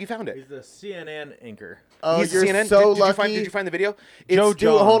think you found it. He's the CNN anchor. Oh, He's you're CNN. so did lucky. you find the video? Joe Dude,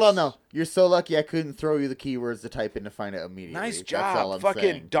 hold on Jones. though. You're so lucky I couldn't throw you the keywords to type in to find it immediately. Nice That's job, all I'm fucking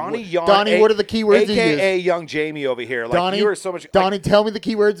saying. Donnie Young. Donnie, what are the keywords you AKA use? Young Jamie over here. Like Donnie, you are so much. Donnie, tell me the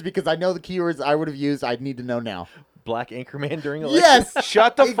keywords because I know the keywords I would have used. I need to know now. Black anchorman during election. Yes,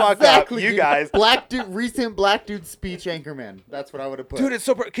 Shut the fuck up, exactly, you dude. guys. Recent black dude speech anchorman. That's what I would have put. Dude, it's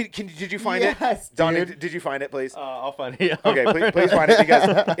so. Did you find it? Yes, Donnie, dude. did you find it, please? I'll find it. Okay, please find it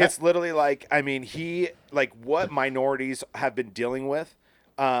because it's literally like he what minorities have been dealing with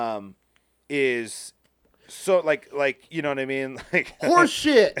is So like you know what I mean? Like Horse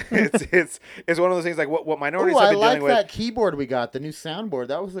shit. it's one of those things like what minorities Ooh, have I been like dealing with. that keyboard we got, the new soundboard.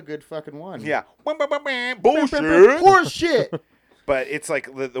 That was a good fucking one. Yeah. Bullshit. Horse shit. But it's like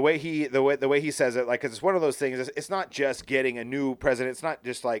the way he says it, like, 'cause it's one of those things. It's not just getting a new president. It's not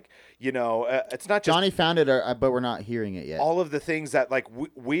just like it's not just Johnny found it, but we're not hearing it yet. all of the things that like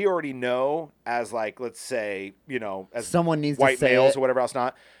we already know as like, let's say, as Someone needs white to say males it. or whatever else.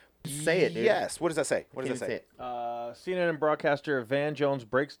 Not Say it, dude. Yes. What does that say? What does that say? It. CNN broadcaster Van Jones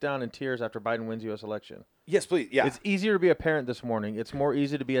breaks down in tears after Biden wins U.S. election. Yes, please. Yeah. It's easier to be a parent this morning. It's more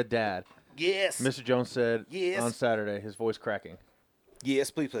easy to be a dad. Yes. Mr. Jones said Yes. on Saturday, his voice cracking. Yes,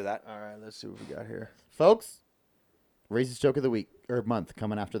 please play that. All right, let's see what we got here. Folks, racist joke of the week or month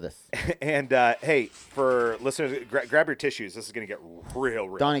coming after this. And hey, for listeners, grab your tissues. This is gonna get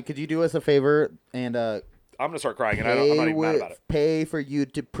real. Donnie, could you do us a favor and I'm gonna start crying, and I'm not even mad about it. pay for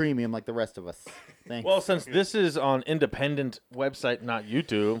YouTube Premium like the rest of us? Thanks. Well, since this is on independent website, not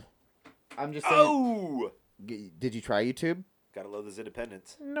YouTube. I'm just saying. Oh, Did you try YouTube? gotta love this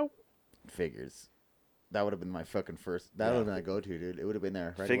independence. Nope. Figures. That would have been my fucking first. That would have been my go-to, dude. It would have been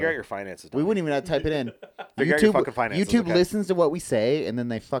there. Right Figure away. out your finances. We wouldn't even have to type it in. Figure out your fucking finances, YouTube okay? listens to what we say, and then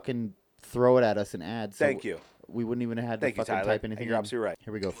they fucking throw it at us in ads. So Thank you. We wouldn't even have had to Thank you, fucking Tyler. type anything You're in. absolutely right.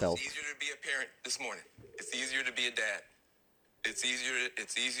 Here we go, Fel. It's easier to be a parent this morning. It's easier to be a dad. It's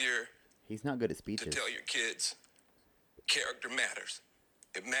easier He's not good at to speeches. tell your kids character matters.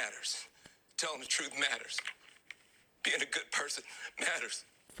 It matters. Telling the truth matters. Being a good person matters.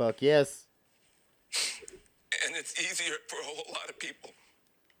 Fuck yes. And it's easier for a whole lot of people.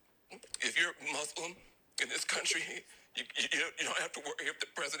 If you're Muslim in this country, you don't have to worry if the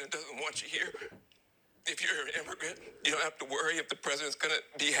president doesn't want you here. If you're an immigrant, you don't have to worry if the president's going to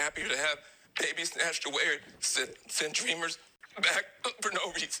be happier to have babies snatched away or send dreamers back for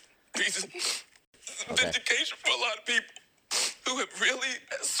no reason. Vindication for a lot of people who have really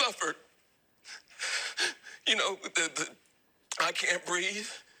suffered. The I can't breathe.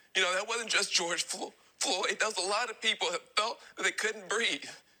 That wasn't just George Floyd. That was a lot of people that felt that they couldn't breathe.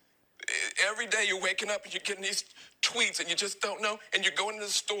 Every day you're waking up and you're getting these tweets and you just don't know. And you're going to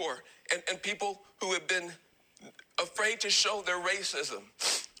the store and people who have been afraid to show their racism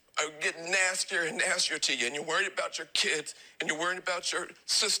are getting nastier and nastier to you. And you're worried about your kids and you're worried about your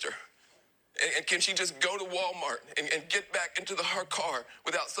sister. And can she just go to Walmart and get back into her car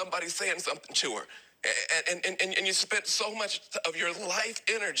without somebody saying something to her? And you spent so much of your life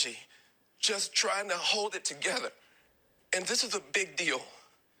energy just trying to hold it together. And this is a big deal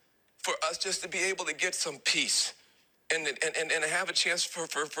for us just to be able to get some peace and have a chance for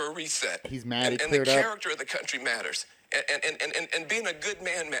a reset. He's mad. And the character of the country matters. And being a good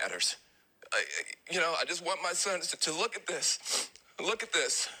man matters. I just want my sons to look at this. Look at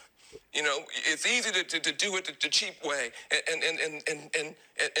this. It's easy to do it the cheap way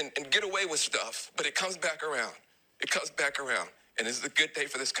and get away with stuff, but it comes back around. It comes back around. And this is a good day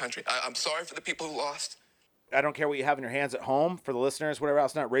for this country. I'm sorry for the people who lost. I don't care what you have in your hands at home. For the listeners, whatever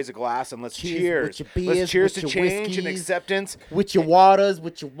else, not raise a glass and let's Cheers cheers. with your beers, Let's cheers with to your change and whiskeys, acceptance. With your waters,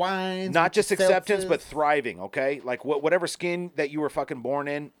 with your wines. Not with just your acceptance, seltzers. but thriving. Okay, like whatever skin that you were fucking born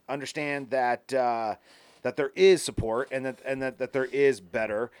in, understand that that there is support and that there is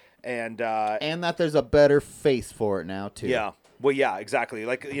better and that there's a better face for it now too. yeah. Well, yeah, exactly.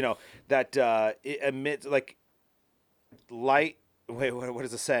 Like that it emits like light. Wait, what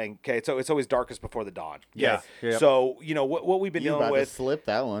is the saying? Okay, so it's always darkest before the dawn. Yeah. Yep. So what we've been You dealing about with. to slip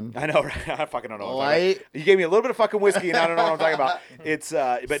that one. I know, right? I fucking don't know. What I'm Light. talking about. You gave me a little bit of fucking whiskey, and I don't know what I'm talking about. It's,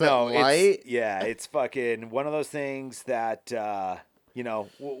 but no, light. it's fucking one of those things that,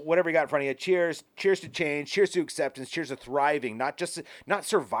 whatever you got in front of you. Cheers to change. Cheers to acceptance. Cheers to thriving. Not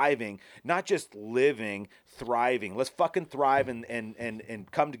surviving. Not just living. Thriving. Let's fucking thrive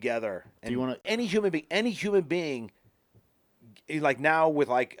and come together. And Do you wanna- any human being. Like now with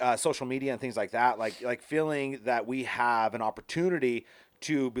social media and things like that, like feeling that we have an opportunity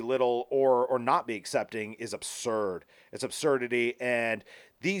to belittle or not be accepting is absurd. It's absurdity. And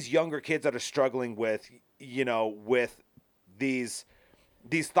these younger kids that are struggling with these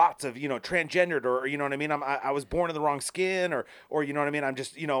thoughts of, transgendered or, you know what I mean? I was born in the wrong skin or, you know what I mean? I'm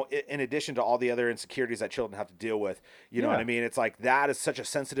just, in addition to all the other insecurities that children have to deal with, you know what I mean? It's like, that is such a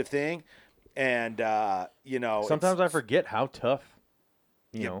sensitive thing. And, Sometimes I forget how tough,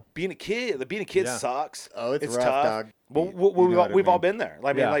 being a kid Yeah. sucks. Oh, it's rough, tough. dog. Well, You know what I we've all mean. been there.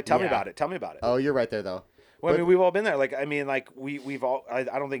 I mean, Yeah. tell me Yeah. about it. Tell me about it. Oh, you're right there though. Well, I but- mean, we've all been there. Like, I mean, like we've all. I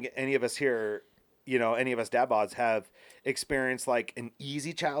don't think any of us here any of us dad bods have experienced like an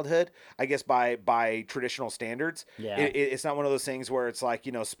easy childhood, I guess by traditional standards. Yeah. It's not one of those things where it's like,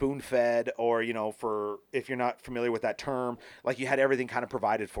 spoon fed or, for, if you're not familiar with that term, like you had everything kind of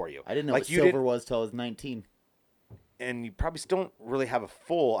provided for you. I didn't know like what you silver didn't- was till I was 19. And you probably still don't really have a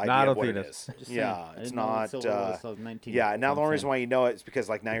full idea I don't of what think it it is. Just saying, Yeah, I it's didn't know what not. silver was till I was 19. Yeah, now That's the what only I'm reason why you know it is because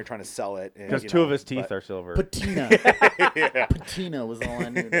like now you're trying to sell it. and, Because you two know, of his teeth but- are silver. Patina. yeah. Patina was all I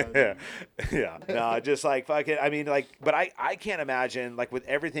knew. Yeah, yeah. No, just like fucking. I mean, like, but I can't imagine like with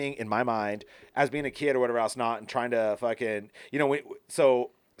everything in my mind as being a kid or whatever else, not and trying to fucking, so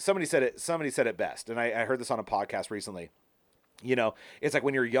somebody said it best, and I heard this on a podcast recently. It's like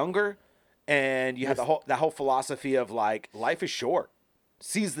when you're younger, and you have that whole philosophy of like life is short,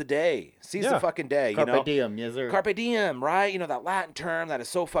 seize the day, seize the Yeah. fucking day. Carpe diem, yes sir. Carpe diem, right? That Latin term that is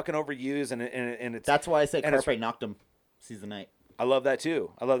so fucking overused, and it's That's why I say and it's- carpe noctem. Seize the night. I love that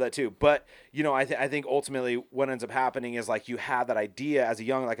too. But I think ultimately what ends up happening is like you have that idea as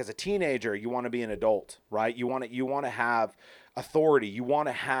a teenager, you want to be an adult, right? You want to have authority. You want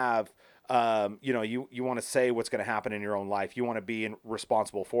to have, you want to say what's going to happen in your own life. You want to be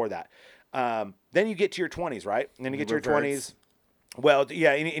responsible for that. Then you get to your 20s, right? And then you get to your 20s. Well,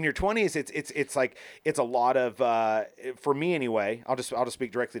 yeah, in your 20s, it's like it's a lot of for me anyway. I'll just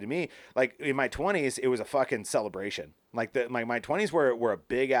speak directly to me. Like in my 20s, it was a fucking celebration. Like my 20s were a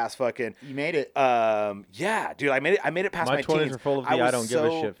big ass fucking. You made it. Yeah, dude, I made it past my My 20s teens. are full of the I don't give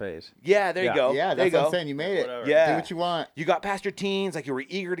a shit phase. Yeah, there you Yeah. go. Yeah, there you that's what go. I'm saying. You made it. Whatever. Yeah, Do what you want. You got past your teens, like you were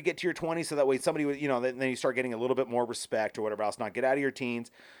eager to get to your 20s, so that way somebody would, then you start getting a little bit more respect or whatever else. Not get out of your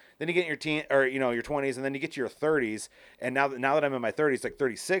teens. Then you get in your 20s, and then you get to your 30s. And now that I'm in my 30s, like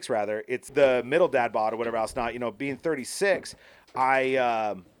 36 rather, it's the middle dad bod or whatever else. Not being 36,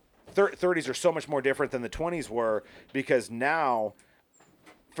 30s are so much more different than the 20s were, because now,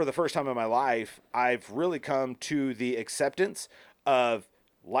 for the first time in my life, I've really come to the acceptance of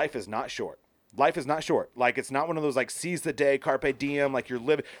life is not short. Life is not short. Like, it's not one of those, like, seize the day, carpe diem, like you're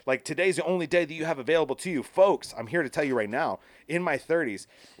living, like today's the only day that you have available to you. Folks, I'm here to tell you right now, in my 30s,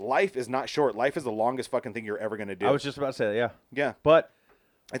 life is not short. Life is the longest fucking thing you're ever going to do. I was just about to say that, yeah. Yeah. But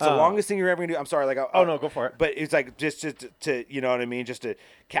It's the longest thing you're ever going to do. I'm sorry. Like, Oh, no, go for it. But it's like, just to, you know what I mean? Just to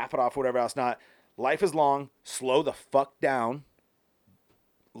cap it off, whatever else. Not, life is long. Slow the fuck down.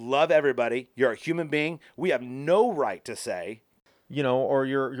 Love everybody. You're a human being. We have no right to say, or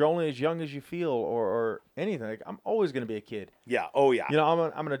you're only as young as you feel, or anything. Like, I'm always going to be a kid. yeah, oh yeah.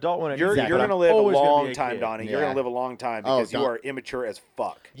 I'm an adult when I You're need to, you're but gonna I'm live a always gonna be long a time, kid. Donnie. You're Yeah. gonna live a long time Oh, because you Don- are immature as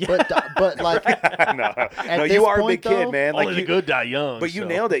fuck. But like, no, this you are a point, big kid, though, man. Like Only the you, good die young. but you so.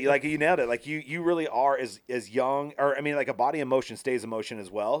 nailed it. Like you nailed it. Like you really are as young, or I mean, like a body emotion stays emotion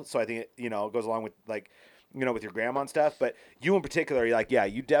as well. So I think it goes along with like. With your grandma and stuff, but you in particular, you're like, yeah,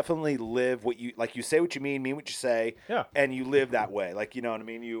 you definitely live what you like. You say what you mean what you say, Yeah. and you live that way. Like, you know what I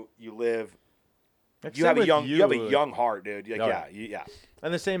mean? You live. Like, You same have a with young. You have a like- young heart, dude. Like, Oh, yeah, yeah. yeah.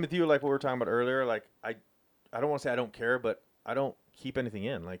 And the same with you, like what we were talking about earlier. Like I don't want to say I don't care, but I don't keep anything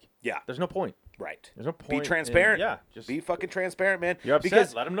in. Like, Yeah. there's no point. Right. There's no point. Be in- transparent. yeah, just Be fucking transparent, man. you're upset.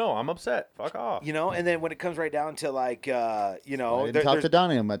 Because Let them know I'm upset. Fuck off. and then when it comes right down to like, I didn't talk there's, to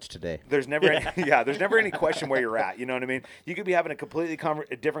Donnie much today. there's never, there's never any question where you're at. You know what I mean? You could be having a completely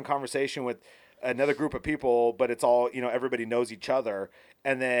a different conversation with another group of people, but it's all, everybody knows each other,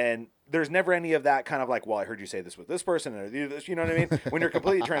 and then there's never any of that kind of like, well, I heard you say this with this person, or this, you know what I mean? When you're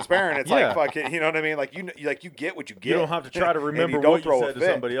completely transparent, it's Yeah. like fucking, you know what I mean? Like you get what you get. You don't have to try to and remember don't what you throw a said to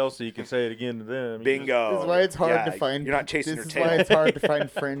fit. somebody else so you can say it again to them. You Bingo. This is why it's hard Yeah, to find. You're not chasing this your is why tail. it's hard to find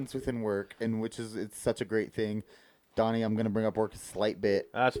friends within work, and it's such a great thing. Donnie, I'm gonna bring up work a slight bit,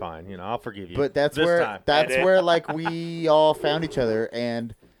 That's fine. I'll forgive you. but that's this where time. like we all found each other,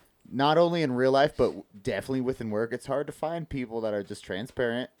 and not only in real life, but definitely within work. It's hard to find people that are just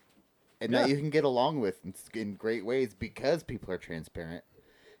transparent and that Yeah. you can get along with in great ways because people are transparent,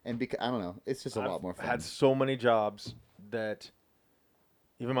 and because I don't know, it's just a lot more I've fun. had so many jobs that,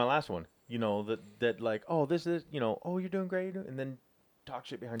 even my last one, that like, oh, this is, oh, you're doing great, and then talk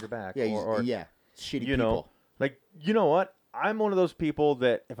shit behind your back. yeah, or yeah, shitty you people. know, like, you know what? I'm one of those people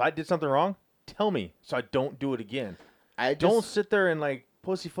that if I did something wrong, tell me so I don't do it again. I Don't just sit there and like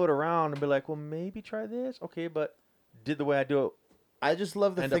pussyfoot around and be like, well, maybe try this. Okay, but did the way I do it. I just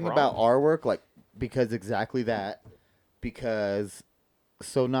love the end up thing wrong. about our work, like, because exactly that. Because,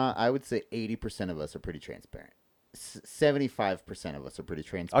 I would say 80% of us are pretty transparent. 75% of us are pretty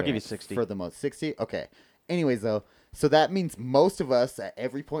transparent. give you 60. For the most. 60? Okay. Anyways, though, so that means most of us at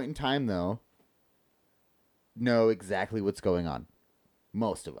every point in time, though, know exactly what's going on.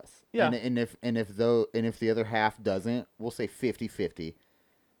 Most of us. Yeah. And if the other half doesn't, we'll say 50-50.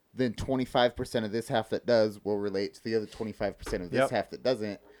 then 25% of this half that does will relate to the other 25% of this Yep. half that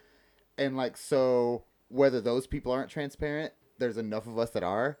doesn't. And like, so whether those people aren't transparent, there's enough of us that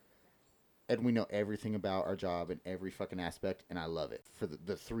are, and we know everything about our job and every fucking aspect, and I love it for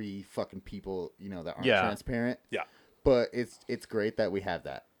the 3 fucking people, you know, that aren't Yeah. transparent. Yeah. But it's great that we have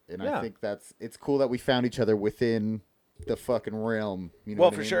that. And Yeah. I think it's cool that we found each other within the fucking realm. You know Well,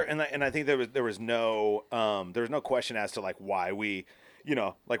 what I for mean? sure, and I think there was no question as to like why we, you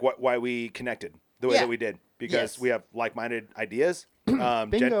know, like why we connected the way Yeah. that we did, because Yes. we have like-minded ideas.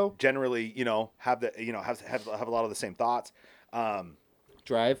 Bingo. Generally, you know, have a lot of the same thoughts.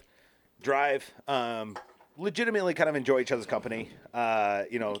 Drive. Legitimately kind of enjoy each other's company.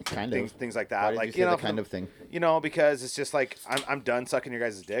 You know, Kind of. things like Why that. did Like you say you know, the for kind the- of thing? You know, because it's just like I'm done sucking your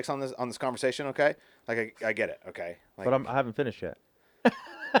guys' dicks on this conversation. Okay, like I get it. Okay, like, But I haven't finished yet.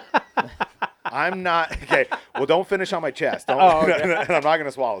 I'm not okay. Well, don't finish on my chest. Don't. Oh, okay. and I'm not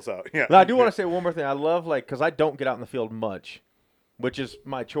gonna swallow. So yeah. But I do want to say one more thing. I love because I don't get out in the field much, which is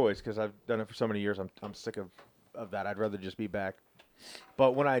my choice because I've done it for so many years. I'm sick of that. I'd rather just be back.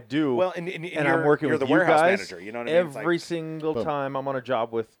 But when I do, Well, and I'm you're- working you're with the you warehouse guys, manager, you know what I mean? It's every like- single Boom. time I'm on a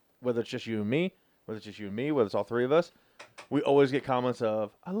job with, whether it's just you and me, whether it's all 3 of us, we always get comments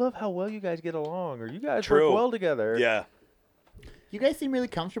of, "I love how well you guys get along," or "You guys True. work well together." Yeah. You guys seem really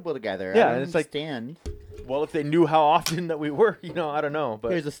comfortable together. Yeah, I don't and it's like- understand. Well, if they knew how often that we were, I don't know.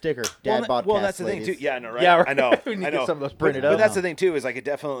 But Here's a sticker. Dad well, podcast. well, that's the ladies. thing too. Yeah, I know, right? Yeah, right. I know. We need to I get know. some of those printed but up. that's the thing too. Is like it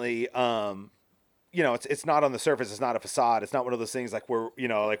definitely, you know, it's not on the surface. It's not a facade. It's not one of those things like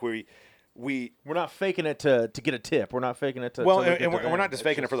we. we're not faking it to get a tip. We're not faking it to. Well, to look and good to we're not them. just It's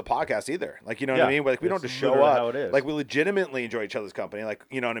faking it for the podcast either. Like, you know what Yeah, I mean? Like, we don't it's just show literally up. how it is. Like, we legitimately enjoy each other's company. Like,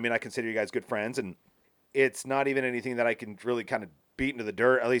 you know what I mean? I consider you guys good friends, and it's not even anything that I can really kind of beat into the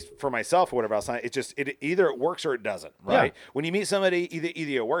dirt, at least for myself or whatever else. It's just either it works or it doesn't, right? Yeah. When you meet somebody, either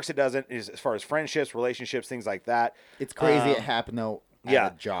it works, it doesn't. As far as friendships, relationships, things like that. It's crazy it happened though. At Yeah,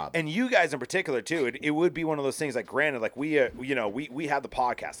 a job. and you guys in particular too. It would be one of those things. Like, granted, like we have the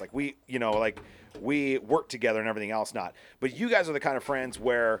podcast. Like we work together and everything else. Not, but you guys are the kind of friends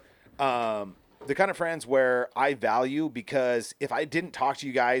where, I value, because if I didn't talk to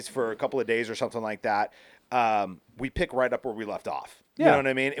you guys for a couple of days or something like that, we pick right up where we left off. You Yeah. know what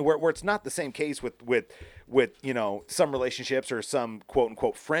I mean? Where it's not the same case with you know, some relationships or some quote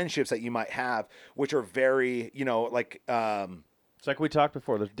unquote friendships that you might have, which are very, you know, like It's like we talked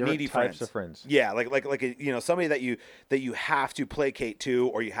before. There's different needy types of friends. Yeah, like you know, somebody that you have to placate to,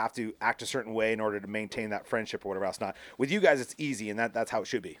 or you have to act a certain way in order to maintain that friendship or whatever else. Not with you guys, it's easy, and that's how it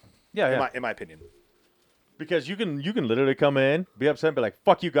should be. Yeah, in my opinion. Because you can literally come in, be upset, and be like,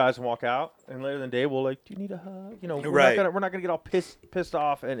 "Fuck you guys," and walk out. And later in the day, we'll like, "Do you need a hug?" You know, Right. we're not gonna get all pissed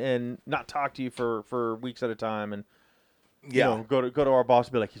off and not talk to you for weeks at a time. And Yeah. you know, go to our boss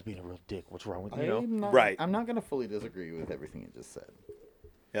and be like, "He's being a real dick. What's wrong with you?" You know? I'm not, Right. I'm not gonna fully disagree with everything you just said.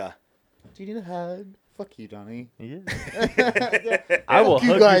 Yeah. Do you need a hug? Fuck you, Donnie. Yeah. I will Fuck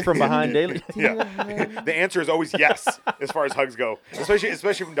you hug guys. you from behind daily. Do you need a hug? The answer is always yes, as far as hugs go,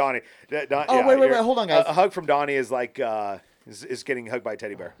 especially from Donnie. Oh, wait, hold on, guys. A hug from Donnie is like is getting hugged by a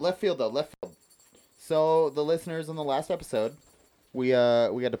teddy bear. Left field though. Left field. So the listeners on the last episode, we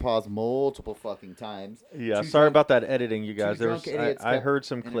had to pause multiple fucking times. Yeah, Two sorry drunk- about that editing, you guys. two drunk idiots I kept heard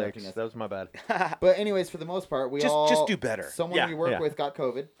some interrupting clicks. us. That was my bad. But anyways, for the most part, we Just do better. Someone Yeah, we work yeah. with got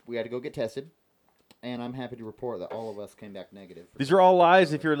COVID. We had to go get tested, and I'm happy to report that all of us came back negative. These are all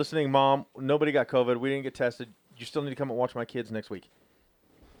lies. If you're listening, Mom, nobody got COVID. We didn't get tested. You still need to come and watch my kids next week.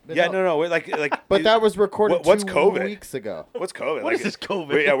 But Yeah, no, like. But that was recorded What's 2 COVID? weeks ago. What's COVID? What Like, is this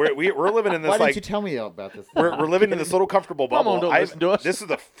COVID? We're living in this Why like didn't you tell me about this? we're living in this little comfortable Mom, bubble. don't listen to us. This is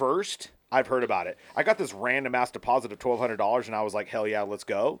the first I've heard about it. I got this random ass deposit of $1,200, and I was like, hell yeah, let's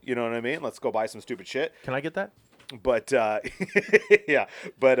go. You know what I mean? Let's go buy some stupid shit. Can I get that? But yeah,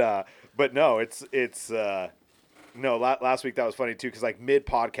 but no, it's no. Last week that was funny too, because like mid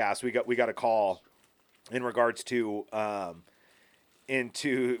podcast we got a call in regards to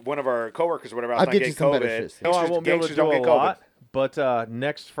into one of our coworkers or whatever. I'll get you some better shit. No, I Gangsters- won't be able to gangsters do don't a get COVID. lot. But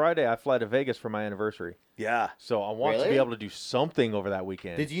next Friday, I fly to Vegas for my anniversary. Yeah. So I want to Really? be able to do something over that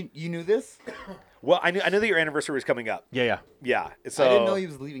weekend. Did you knew this? Well, I knew that your anniversary was coming up. Yeah. Yeah. So I didn't know he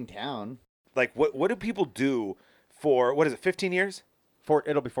was leaving town. like, what do people do for what is it? 15 years?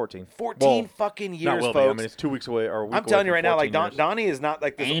 It'll be 14. 14 Well, fucking years, not will folks. be. I mean, it's 2 weeks away. Or a week I'm telling away you from right now, like 14 years. Donnie is not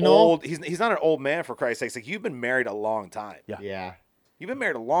like this Anal? old. He's not an old man, for Christ's sakes. Like, you've been married a long time. Yeah. Yeah. You've been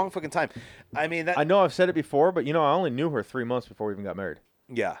married a long fucking time. I mean that. I know I've said it before, but I only knew her 3 months before we even got married.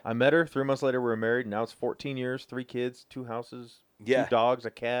 Yeah. I met her 3 months later. We were married. Now it's 14 years, 3 kids, 2 houses, Yeah. 2 dogs,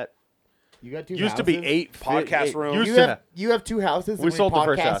 a cat. You got two Used to be houses? 8 Podcast room. Used You to have, you have 2 houses. we and sold the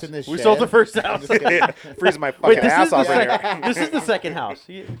first podcast house. in this We shed? sold the first house. Freezing my fucking Wait, this ass is, the off right here. this is the second house.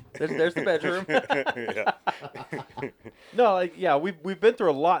 There's the bedroom. No, like yeah, we've been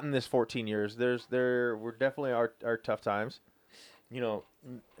through a lot in this 14 years. There were definitely our tough times, you know,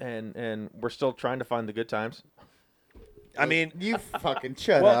 and we're still trying to find the good times. I mean, You fucking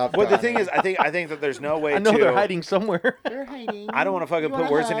shut well, up. the Donnie. thing is, I think that there's no way I know to. they're hiding somewhere. They're hiding. I don't want to fucking You put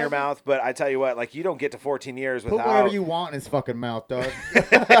wanna words in your hug? mouth, but I tell you what, like you don't get to 14 years Put without whatever you want in his fucking mouth, dog.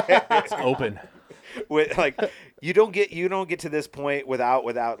 It's open. with like you don't get to this point without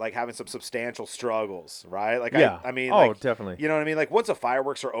like having some substantial struggles, right? Like Yeah. I mean, Oh, like, definitely. You know what I mean? Like once the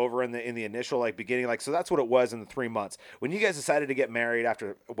fireworks are over in the initial like beginning, like so that's what it was in the 3 months when you guys decided to get married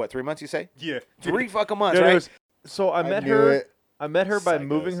after what 3 months? You say? Yeah. 3 fucking months, No, it right? was- so I met knew her. it. I met her by Psychos.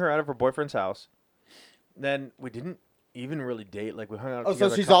 moving her out of her boyfriend's house. Then we didn't even really date. Like we hung out. Oh, so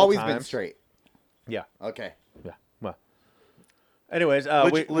together a she's couple always been times. straight. Yeah. Okay. Yeah. Well. Anyways,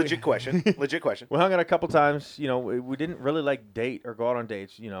 Legit question. Legit question. we hung out a couple times. You know, we didn't really like date or go out on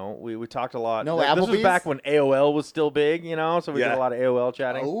dates. You know, we talked a lot. No This was Applebee's? back when AOL was still big. You know, so we did Yeah. a lot of AOL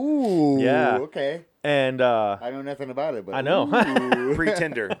chatting. Ooh. Yeah. Okay. And I know nothing about it, but I know. ooh.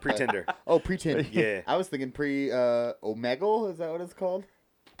 Pre-Tinder. Oh, pre-tin. Yeah. I was thinking Omegle. Is that what it's called?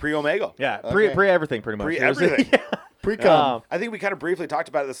 Pre-Omega. yeah, Okay. pre everything pretty much. It was- Pre-everything. yeah. Pre-cum. I think we kind of briefly talked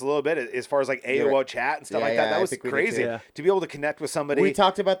about this a little bit as far as like AOL chat and stuff Yeah, like that. yeah, That I was think we did crazy too. Yeah. to be able to connect with somebody. We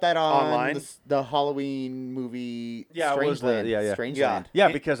talked about that on Online? the Halloween movie. Yeah, it was the- Strangeland. yeah, yeah. Strangeland. Yeah,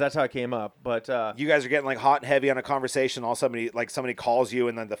 because that's how it came up. But you guys are getting like hot and heavy on a conversation. All somebody calls you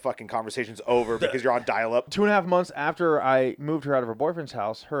and then the fucking conversation's over because you're on dial-up. 2.5 months after I moved her out of her boyfriend's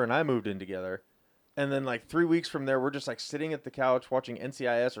house, her and I moved in together. And then like 3 weeks from there, we're just like sitting at the couch watching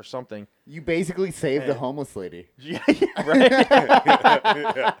NCIS or something. You basically saved the homeless lady. Yeah, right.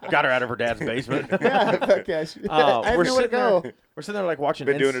 Got her out of her dad's basement. Yeah, fuck yeah. I have we're nowhere to sitting go. there. We're sitting there like watching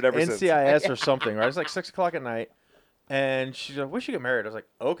Been doing it ever since. NCIS or something, right? It's like 6:00 at night, and she's like, "We should get married." I was like,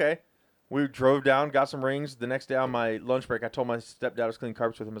 "Okay." We drove down, got some rings. The next day on my lunch break, I told my stepdad I was cleaning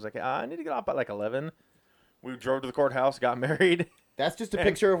carpets with him. I was like, I need to get off at like 11. We drove to the courthouse, got married. That's just a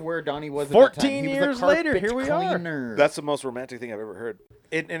picture of where Donnie was. 14 at that time. He was a years later, carpet here we are. cleaner. That's the most romantic thing I've ever heard.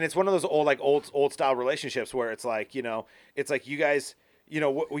 And it's one of those old style relationships where it's like, you know, it's like you guys, you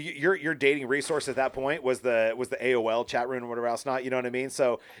know, your dating resource at that point was the AOL chat room or whatever else not, you know what I mean?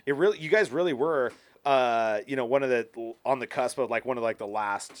 So you guys really were, you know, one of the on the cusp of like one of like the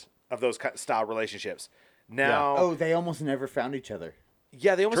last of those style relationships. Now, Oh, they almost never found each other.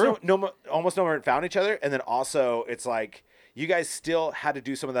 yeah, they True. almost never found each other, and then also it's like you guys still had to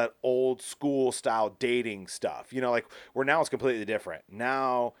do some of that old school style dating stuff. You know, like where now it's completely different.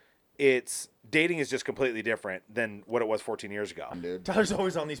 Now it's dating is just completely different than what it was 14 years ago. Dude. Tyler's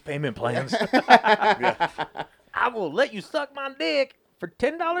always on these payment plans. I will let you suck my dick for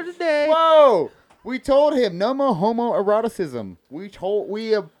 $10 a day. Whoa! We told him no more homoeroticism.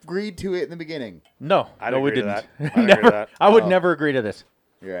 We agreed to it in the beginning. No, I no, don't we agree to didn't. that. I don't agree to Never. that. I would Oh. never agree to this.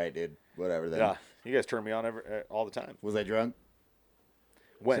 You're right, dude. Whatever then. Yeah, you guys turn me on all the time. Was I drunk?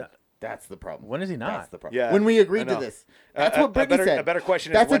 When? So- That's the problem. When is he not? That's the problem. Yeah, When we I agreed to know. this. That's what Brittany better, said. A better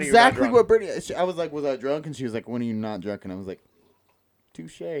question That's is when exactly are you not what drunk? Brittany. I was like, was I drunk? And she was like, when are you not drunk? And I was like,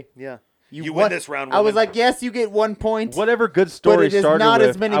 touche. Yeah, you won- win this round. I was woman. like, yes, you get 1 point. Whatever good story it is started not with,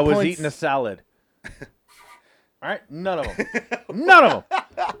 as many I was points. eating a salad. All right, none of them. None of them.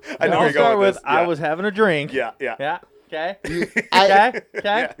 I know I'll where you're start going with this. I Yeah. was having a drink. Yeah, yeah. Yeah. Okay. I- Okay.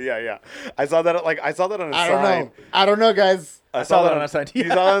 Okay. Yeah. I saw that on a sign. I don't know, guys. I saw that on a sign. You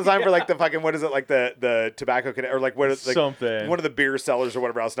saw that on a sign for like the fucking what is it like the tobacco or like what is like Something. one of the beer sellers or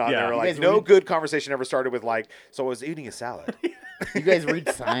whatever else not. Yeah. They were You like guys no read- good conversation ever started with like so I was eating a salad. You guys read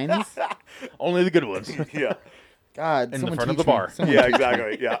signs? Only the good ones. Yeah, God, In the someone front of teach the me. bar. Someone yeah, teach me.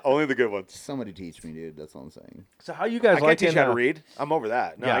 exactly. Yeah, only the good ones. Somebody teach me, dude. That's all I'm saying. So how you I guys can't like teach you how to read. I'm over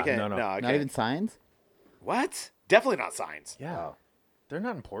that. No, Yeah, I can't. no. No, I Not can't. even signs? What? Definitely not signs. Yeah. They're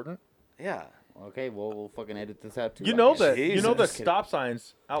not important. Yeah. Okay, well, we'll fucking edit this out too. You I know guess. that you know that Jesus. stop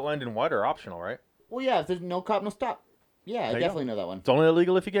signs outlined in white are optional, right? Well, yeah, if there's no cop, no stop. Yeah, I There you definitely know that one. It's only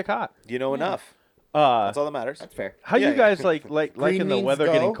illegal if you get caught. You know enough. Uh, That's all that matters. That's fair. how Yeah, you yeah. guys liking the means weather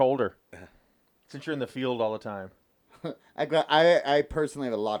go. getting colder? Since you're in the field all the time. I personally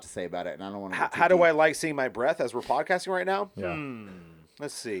have a lot to say about it, and I don't want to. How do I like seeing my breath as we're podcasting right now? Yeah.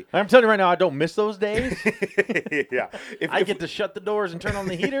 Let's see. I'm telling you right now, I don't miss those days. Yeah. I get to shut the doors and turn on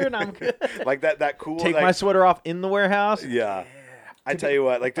the heater, and I'm good. like that cool Take like, my sweater off in the warehouse. Yeah. I tell you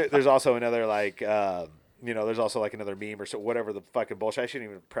what, like there's also another like there's also like another meme or so whatever the fucking bullshit. I shouldn't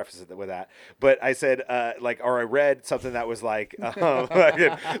even preface it with that. But I said or I read something that was like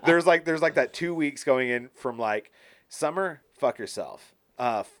there's like that 2 weeks going in from like summer, fuck yourself.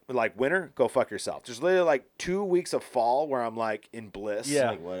 Like winter, go fuck yourself. There's literally like 2 weeks of fall where I'm like in bliss.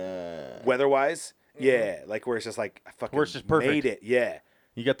 Yeah. Like what? Weather-wise, yeah. Like where it's just like I fucking Where it's just perfect. made it. Yeah.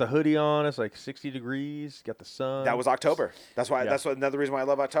 You got the hoodie on. It's like 60 degrees. You got the sun. That was October. That's why. Yeah. That's another reason why I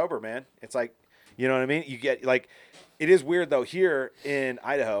love October, man. It's like, you know what I mean. You get like, it is weird though here in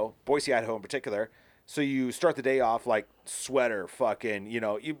Idaho, Boise, Idaho in particular. So you start the day off like sweater, fucking. You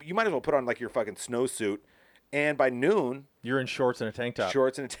might as well put on like your fucking snowsuit, and by noon You're in shorts and a tank top.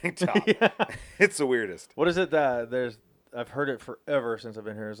 shorts and a tank top. Yeah. It's the weirdest. What is it that I've heard it forever since I've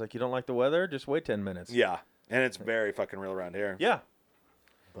been here. It's like, you don't like the weather? Just wait 10 minutes. Yeah, and it's very fucking real around here. Yeah.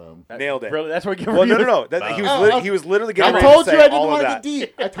 Boom. Nailed it. Really? That's what Well, no. He was literally getting I ready told to you say I didn't all of want to that. get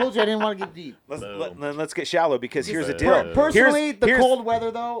deep. I told you I didn't want to get deep. Let's get shallow because here's the Boom. deal. Personally, the Here's- cold weather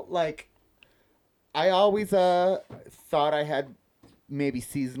though, like I always thought I had maybe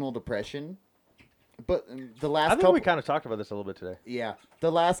seasonal depression, but the last I think couple we kind of talked about this a little bit today. yeah,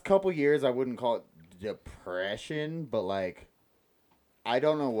 the last couple years I wouldn't call it depression, but like I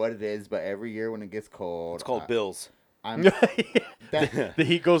don't know what it is, but every year when it gets cold, It's called Bills. I'm that, The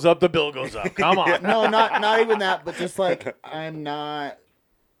heat goes up, the bill goes up. Come on. no, not even that, but just like I'm not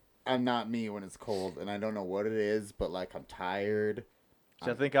me when it's cold, and I don't know what it is, but like I'm tired. See,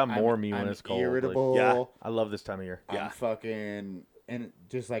 I think I'm more me when I'm it's cold. Like, irritable. Yeah. I love this time of year. Yeah. I'm fucking and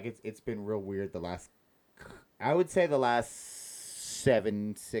just like it's been real weird I would say the last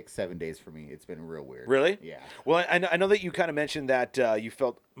 7 days for me. It's been real weird. Really? Yeah. Well, I know that you kind of mentioned that you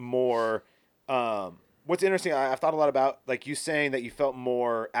felt more. What's interesting, I've thought a lot about like you saying that you felt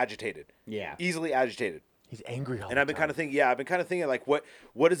more agitated, Yeah. easily agitated, He's angry all and the I've been time. kind of thinking, I've been kind of thinking like, what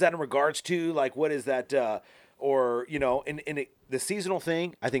is that in regards to? Like, what is that? Or the seasonal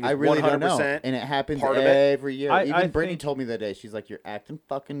thing, I think is I really 100%. don't know. And it happens part of it. every year. I Even Brittany think- told me that day. She's like, you're acting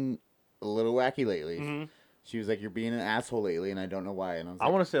fucking a little wacky lately. Mm-hmm. She was like, you're being an asshole lately, and I don't know why. And I was I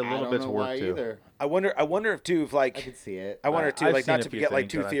like, wanna say a I little don't bit's know work, why too. either. I wonder if too, if like I could see it. I wonder too, I've like seen not a to few get like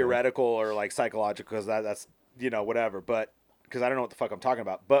things too that I think- theoretical or like psychological, because that's whatever, but. Because I don't know what the fuck I'm talking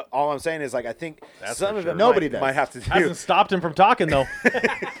about, but all I'm saying is like I think That's some for of sure. it Nobody might, does. might have to do. Hasn't stopped him from talking, though.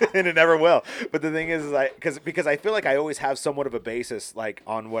 And it never will. But the thing is because I feel like I always have somewhat of a basis like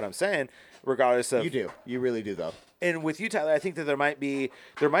on what I'm saying, regardless of You do. You really do, though. And with you, Tyler, I think that there might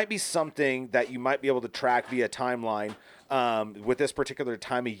be something that you might be able to track via timeline with this particular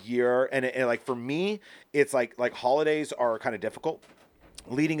time of year. And like for me, it's like holidays are kind of difficult.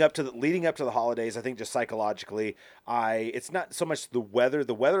 Leading up to the holidays, I think just psychologically, it's not so much the weather.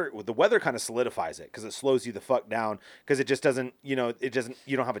 The weather kind of solidifies it because it slows you the fuck down because it just doesn't, you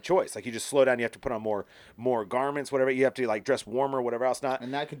don't have a choice. Like you just slow down. You have to put on more garments, whatever. You have to like dress warmer, whatever else. Not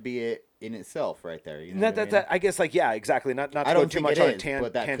And that could be it in itself right there. You know what I mean? that I guess like yeah, exactly. Not to I go don't too think much it on a is,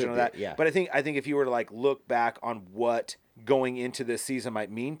 but that tangent could on be, that. yeah. But I think if you were to like look back on what going into this season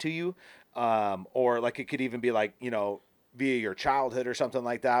might mean to you, or like it could even be like via your childhood or something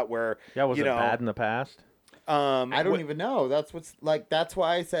like that, where Yeah, was it bad in the past? I don't even know. That's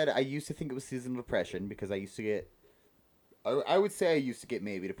why I said I used to think it was seasonal depression because I used to get. I would say I used to get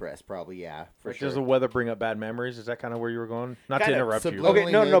maybe depressed, probably, yeah, for Like, sure. does the weather bring up bad memories? Is that kind of where you were going? Not Kind to of interrupt you. subliminally. but-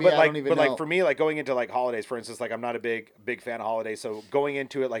 Okay, no, Maybe, but I like, don't even know. for me, like going into like holidays, for instance, like I'm not a big fan of holidays, so going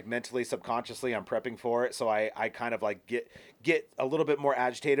into it like mentally, subconsciously, I'm prepping for it, so I kind of like get a little bit more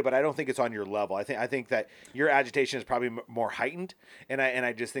agitated, but I don't think it's on your level. I think that your agitation is probably more heightened, and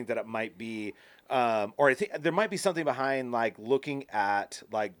I just think that it might be. Or I think there might be something behind like looking at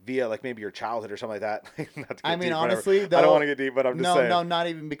like via like maybe your childhood or something like that. Not to get I mean, deep, whatever. honestly, though, I don't want to get deep, but I'm just saying. No, not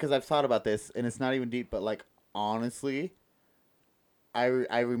even because I've thought about this, and it's not even deep. But like, honestly, I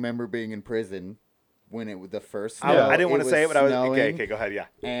remember being in prison when it was the first. Snow. I didn't want to say it, but I was snowing, okay. Go ahead, yeah.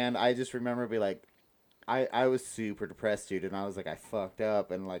 And I just remember being like, I was super depressed, dude, and I was like, I fucked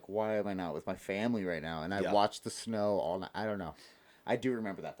up, and like, why am I not with my family right now? And I Yeah. watched the snow all night. I don't know. I do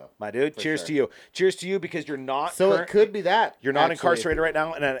remember that though. My dude, For cheers sure. to you. Cheers to you because you're not. So it could be that You're not actually. incarcerated right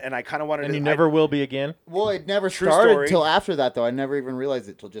now, and I kind of wanted And to. you never will be again? Well, it never True started story. till after that, though. I never even realized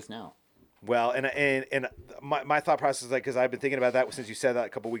it till just now. Well, and my thought process is like because I've been thinking about that since you said that a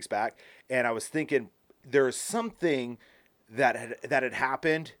couple weeks back, and I was thinking there's something that had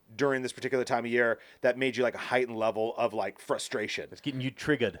happened during this particular time of year that made you like a heightened level of like frustration? It's getting you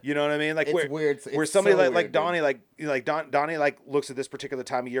triggered. You know what I mean? Like It's weird. where It's somebody so like weird, Donnie, like you know, like Donnie like looks at this particular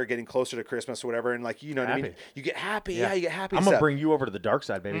time of year, getting closer to Christmas or whatever, and like you know what I mean? Happy. You get happy, yeah, you get happy. I'm and gonna stuff. bring you over to the dark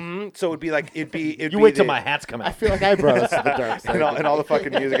side, baby. So it'd be like You wait till my hats come out. I feel like I brought us to the dark side. and all the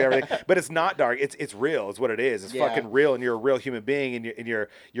fucking music and everything, but it's not dark. It's real. It's what it is. It's Yeah. fucking real, and you're a real human being, and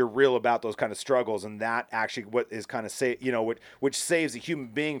you're real about those kind of struggles, and that actually what is kind of which saves a human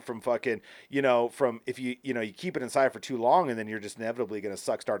being from fucking from if you keep it inside for too long, and then you're just inevitably gonna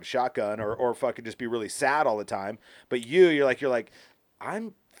start a shotgun or fucking just be really sad all the time. But you're like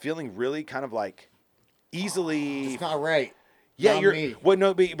I'm feeling really kind of like easily. It's not right. Yeah, Not you're. me. Well,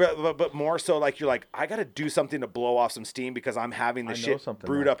 no, but more so like you're like I got to do something to blow off some steam because I'm having this I know shit something,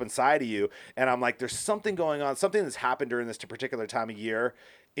 brewed man. up inside of you, and I'm like, there's something going on, something that's happened during this particular time of year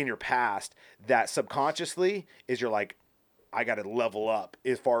in your past that subconsciously is you're like, I got to level up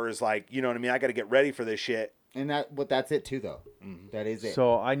as far as like you know what I mean. I got to get ready for this shit. And that's it too, though. That is it.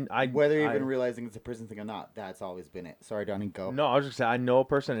 So I Whether you're even realizing it's a prison thing or not, that's always been it. Sorry, Donnie, go. No, I was just saying I know a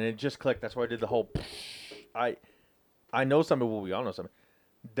person and it just clicked. That's why I did the whole. I know somebody. Well, we all know somebody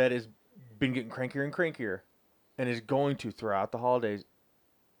that has been getting crankier and crankier, and is going to throughout the holidays,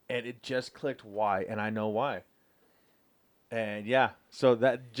 and it just clicked why, and I know why. And yeah, so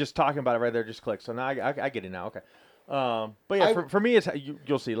that just talking about it right there just clicked. So now I get it now. Okay, but yeah, for me, it's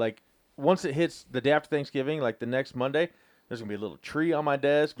you'll see. Like once it hits the day after Thanksgiving, like the next Monday, there's gonna be a little tree on my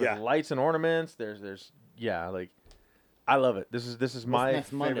desk with Yeah. lights and ornaments. There's like I love it. This is my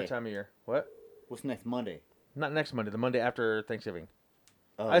next Monday? favorite time of year. What? What's next Monday? Not next Monday. The Monday after Thanksgiving.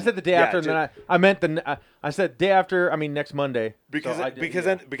 Oh. I said the day yeah, after, and then I meant I said day after. I mean next Monday. Because So I did- because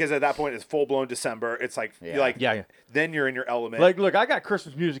yeah. then because at that point it's full blown December. It's like Yeah. you're like Yeah. then you're in your element. Like, look, I got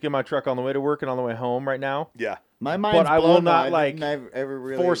Christmas music in my truck on the way to work and on the way home right now. yeah. My mind's I will blown, not, though. I like, didn't ever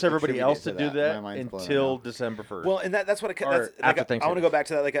really Force everybody attribute else it to do that My mind's blown until right December 1st. Well, and that's what it. Or That's, after like, I want Thanksgiving. to go back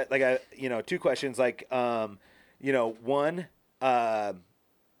to that. Like a two questions. Like one.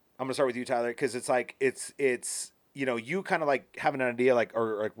 I'm gonna start with you, Tyler, because it's like it's you kind of like having an idea like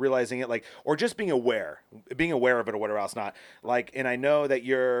or like realizing it like or just being aware of it or whatever else not like. And I know that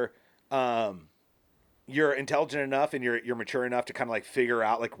you're intelligent enough and you're mature enough to kind of like figure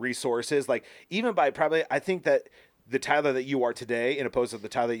out like resources like even by probably I think that the Tyler that you are today in opposed to the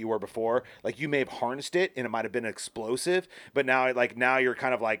Tyler that you were before, like you may have harnessed it and it might have been explosive, but now you're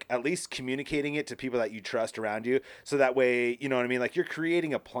kind of like at least communicating it to people that you trust around you. So that way, you know what I mean? Like you're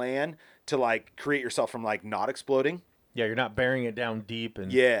creating a plan to like create yourself from like not exploding. yeah, you're not burying it down deep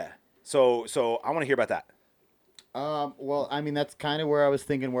and Yeah. So I want to hear about that. Well, I mean, that's kind of where I was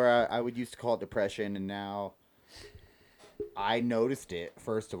thinking where I would used to call it depression, and now I noticed it,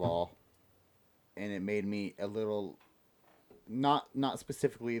 first of all, and it made me a little, not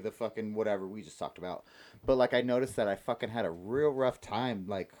specifically the fucking whatever we just talked about, but, like, I noticed that I fucking had a real rough time,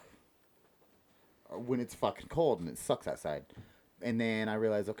 like, when it's fucking cold and it sucks outside. And then I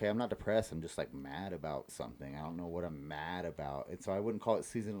realized, okay, I'm not depressed. I'm just, like, mad about something. I don't know what I'm mad about. And so I wouldn't call it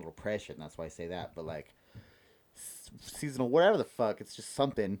seasonal depression. That's why I say that. But, like, seasonal whatever the fuck. It's just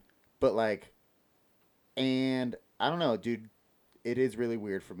something. But, like, and I don't know, dude. It is really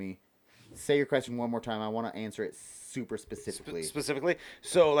weird for me. Say your question one more time. I want to answer it super specifically. Specifically.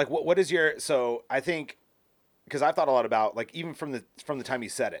 So like what is your so I think because I've thought a lot about like even from the time you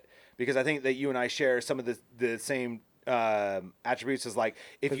said it because I think that you and I share some of the same attributes as like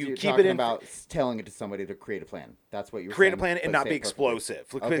if you you're keep talking it in about telling it to somebody to create a plan. That's what you're create saying, a plan and but not say be it perfectly. explosive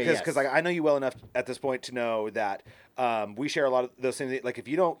Okay, because yes. like I know you well enough at this point to know that we share a lot of those same things. Like if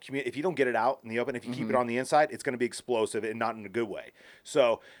you don't get it out in the open, if you keep it on the inside, it's going to be explosive and not in a good way.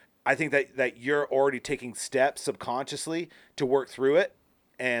 So I think that you're already taking steps subconsciously to work through it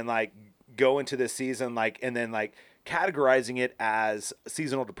and like go into this season like and then like categorizing it as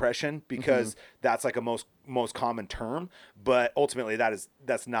seasonal depression because that's like a most common term, but ultimately that's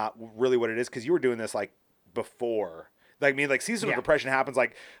not really what it is because you were doing this like before. Like I mean like seasonal depression happens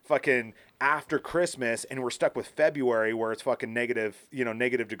like fucking after Christmas and we're stuck with February where it's fucking negative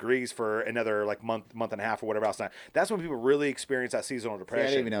degrees for another like month and a half or whatever else. Now, that's when people really experience that seasonal See, I depression.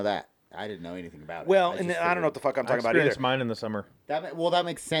 didn't even know that. I didn't know anything about it. Well, I and just I don't know what the fuck I'm talking about either. experienced mine in the summer. that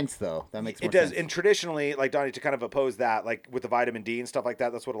makes sense though. That makes more It does, sense. and traditionally, like Donnie, to kind of oppose that, like with the vitamin D and stuff like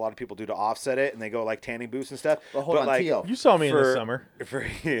that, that's what a lot of people do to offset it, and they go like tanning boosts and stuff. Well, hold but on, like, Tio. You saw me in the summer.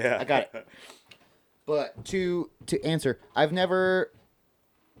 Yeah, I got it. But to answer, I've never.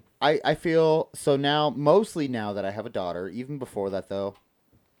 I feel so now. Mostly now that I have a daughter. Even before that, though,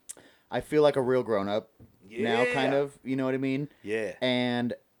 I feel like a real grown up now. Yeah. Kind of. You know what I mean? Yeah.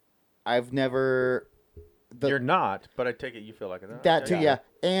 And I've never You're not, but I take it you feel like it. That too, yeah.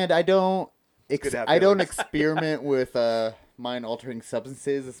 And I don't good to have I don't feelings. experiment with mind-altering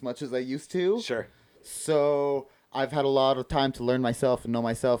substances as much as I used to. Sure. So I've had a lot of time to learn myself and know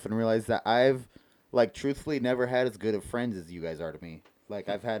myself and realize that I've, like, truthfully never had as good of friends as you guys are to me. Like,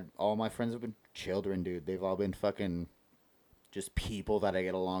 I've had, all my friends have been children, dude. They've all been fucking just people that I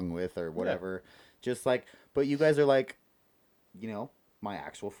get along with or whatever. Just like, but you guys are like, you know, my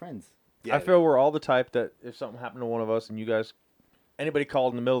actual friends. Yeah. I feel we're all the type that if something happened to one of us and you guys, anybody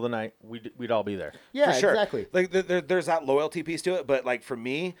called in the middle of the night, we'd all be there. Yeah, For sure. exactly. Like there's that loyalty piece to it, but like for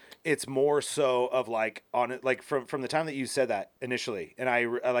me, it's more so of like on it, like from the time that you said that initially, and I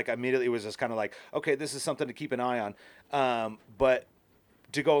like immediately was just kind of like, okay, this is something to keep an eye on. But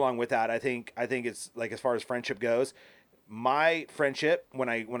to go along with that, I think it's like as far as friendship goes, my friendship when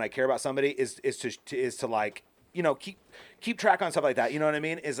I care about somebody is to like, you know, keep track on stuff like that. You know what I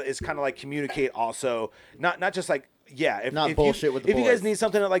mean? Is kind of like communicate also, not just like. Yeah, if bullshit you, with the if you guys boys. need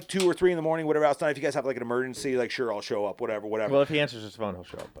something at like 2 or 3 in the morning, whatever else, if you guys have like an emergency, like sure I'll show up, whatever. Well, if he answers his phone, he'll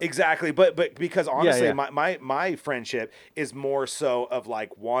show up. But. Exactly, but because honestly, yeah. my friendship is more so of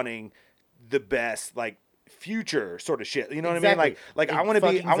like wanting the best like future sort of shit. You know what I mean? Like I want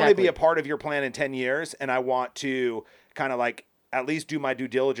to be a part of your plan in 10 years, and I want to kind of like at least do my due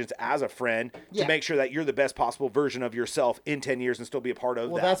diligence as a friend to make sure that you're the best possible version of yourself in 10 years and still be a part of that.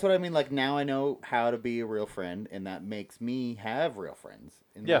 Well, that's what I mean. Like, now I know how to be a real friend, and that makes me have real friends.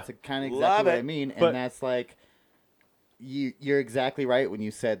 And that's kind of exactly what I mean. But, and that's like, you're exactly right when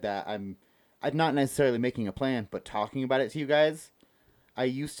you said that I'm not necessarily making a plan, but talking about it to you guys. I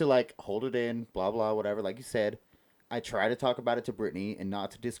used to, like, hold it in, blah, blah, whatever, like you said. I try to talk about it to Brittany and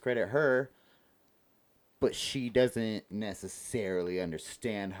not to discredit her, but she doesn't necessarily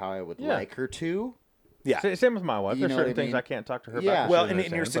understand how I would like her to. Yeah. Same with my wife. You There's know what certain I things mean? I can't talk to her Yeah. about. Well, and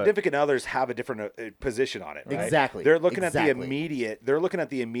your significant others have a different position on it, right? Exactly. They're looking at Exactly. they're looking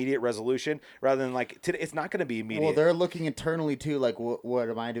at the immediate resolution rather than like it's not going to be immediate. Well, they're looking internally too, like, what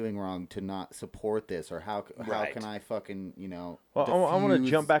am I doing wrong to not support this, or how can I fucking, you know? Well, I want to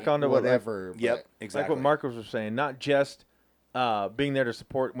diffuse jump back onto whatever. Yep, but- exactly. like what Marcos was saying, not just being there to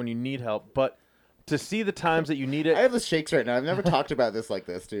support when you need help, but to see the times that you need it. I have the shakes right now. I've never talked about this like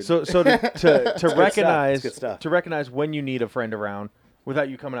this, dude. So to recognize It's good stuff. to recognize when you need a friend around without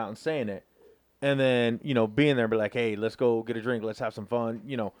you coming out and saying it, and then being there and be like, hey, let's go get a drink, let's have some fun,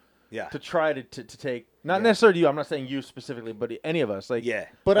 Yeah. to try to take not necessarily you. I'm not saying you specifically, but any of us. Like Yeah.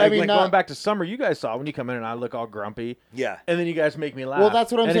 But like, I mean, like not- going back to summer, you guys saw when you come in and I look all grumpy. Yeah. And then you guys make me laugh. Well,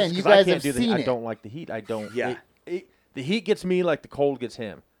 that's what I'm And it's saying. You 'cause I guys can't have do the seen I it. don't like the heat. I don't. Yeah. The heat gets me like the cold gets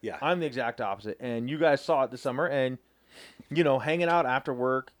him. Yeah. I'm the exact opposite. And you guys saw it this summer, and hanging out after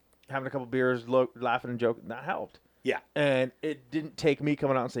work, having a couple beers, laughing and joking, that helped. Yeah. And it didn't take me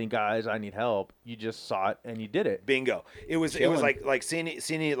coming out and saying, guys, I need help. You just saw it and you did it. Bingo. It was Chilling. like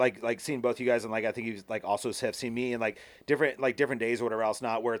seeing both you guys, and like I think you like also have seen me in like different days or whatever else,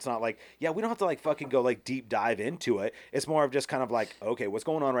 not where it's not like, yeah, we don't have to like fucking go like deep dive into it. It's more of just kind of like, okay, what's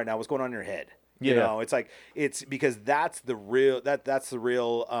going on right now? What's going on in your head? You know, it's like it's because that's the real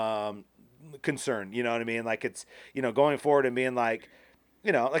concern, you know what I mean? Like it's, going forward and being like,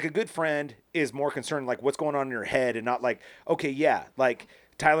 like a good friend is more concerned like what's going on in your head and not like, okay, yeah, like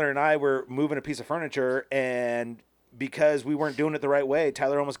Tyler and I were moving a piece of furniture and because we weren't doing it the right way,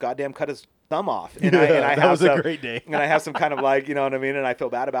 Tyler almost goddamn cut his thumb off. And I that was a great day. And I have some kind of like, you know what I mean? And I feel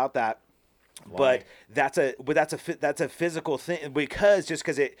bad about that. But that's a physical thing because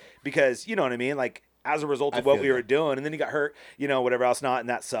you know what I mean? Like as a result of what we were doing, and then he got hurt, whatever else not, and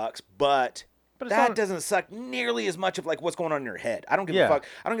that sucks. But that doesn't suck nearly as much of like what's going on in your head. I don't give a fuck.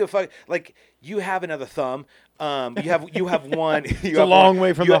 I don't give a fuck. Like you have another thumb. You have one. It's a long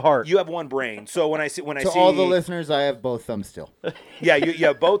way from the heart. You have one brain. So when I see all the listeners, I have both thumbs still. Yeah, you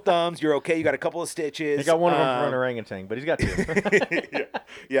have both thumbs. You're okay. You got a couple of stitches. He got one of them for an orangutan, but he's got two.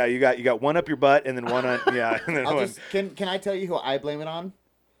 yeah. You got one up your butt and then one on and then one. Can I tell you who I blame it on?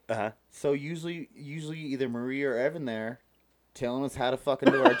 Uh-huh. So usually either Marie or Evan there telling us how to fucking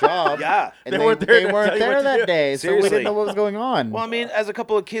do our job. Yeah. And They they weren't there to weren't tell you there what to that do. day, so we Seriously. didn't know what was going on. Well, I mean, as a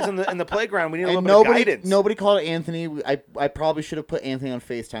couple of kids in the playground, we need a and little bit of guidance. nobody called Anthony. I probably should have put Anthony on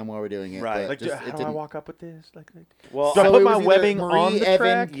FaceTime while we're doing it. Right. but Like, just, how it do I didn't. walk up with this? Like, Well, do I So put it my was either webbing Marie, on the Evan,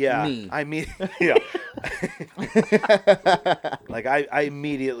 track? yeah. me. I mean, yeah. Like I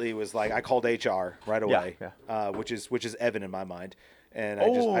immediately was like, I called HR right away, which is Evan in my mind, and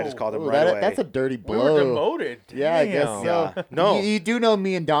I just called him right away. That's a dirty We blow. were demoted. Yeah, I guess Damn. so. Yeah. No. You do know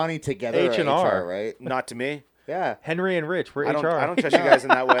me and Donnie together H&R. are HR, right? Not to me. Yeah. Henry and Rich, we're I don't. HR. I don't trust you guys in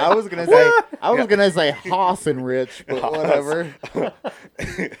that way. I was gonna say Haas and Rich, but whatever.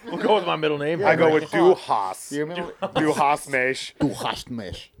 We'll go with my middle name. I go Henry. with Du Haas. Your middle- Du Haas Mesh. Du hast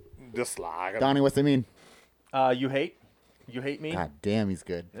mich. Dislagen. Donnie, what's it mean? You hate? You hate me? God damn, he's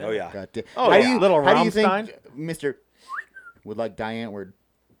good. Oh yeah. God damn. Oh, how yeah. do you, Little how do you Rammstein? think Mr. would like Diane Word?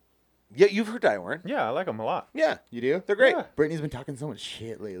 Yeah, you've heard Diane Word. Yeah, I like them a lot. Yeah, You do? they're great. Yeah. Brittany's been talking so much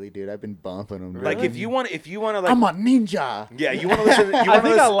shit lately, dude. I've been bumping them. Like if you want to like I'm a ninja. yeah, you want to listen. You I want to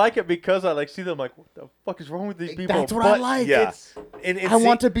think I listen. like it because I like see them like, what the fuck is wrong with these people? That's what I But like. Yeah. It's- And I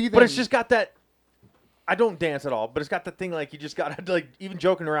want to be them. But it's just got that. I don't dance at all, but it's got that thing like you just got to like even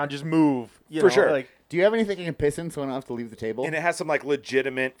joking around, just move. You For know, sure. Like Do you have anything I can piss in so I don't have to leave the table? and it has some like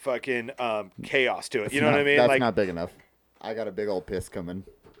legitimate fucking chaos to it. You know what I mean? That's Like not big enough. I got a big old piss coming.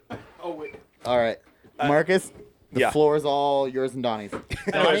 oh wait. All right. Marcus, the yeah. floor is all yours and Donnie's.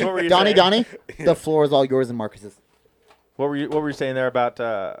 Anyways, what were you Donnie, saying? the floor is all yours and Marcus's. What were you saying there about?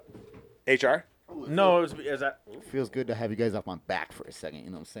 HR. No, it was is that. Feels good to have you guys off my back for a second. You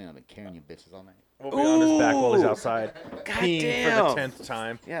know what I'm saying? I've been carrying you bitches all night. We'll be on his back while he's Ooh. outside, God peeing damn. for the 10th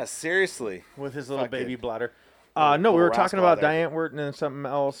time Yeah, seriously. with his little Fuck baby it. bladder. No, we Little were talking rascal about there. Diane Word and then something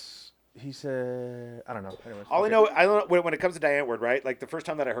else. He said, I don't know. Anyways, All okay. I know when it comes to Diane Word, right? Like the first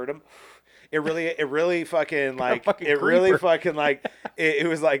time that I heard him, it really fucking like fucking it really creeper. fucking like it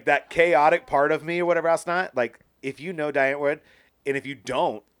was like that chaotic part of me or whatever else not. Like if you know Diane Word, and if you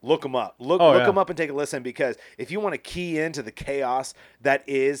don't, look them up. Look Oh, yeah. them up and take a listen because if you want to key into the chaos that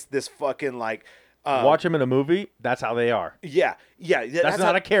is this fucking like Watch him in a movie. That's how they are. yeah That's not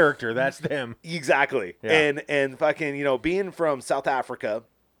how- a character. That's them. Exactly. Yeah. And fucking, being from South Africa,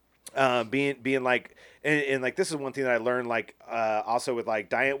 being like, and like, this is one thing that I learned, like, also with like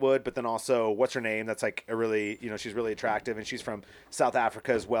Diane Wood, but then also what's her name? That's like a really, she's really attractive and she's from South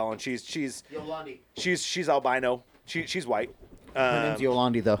Africa as well. And she's she's albino. She's white. Her name's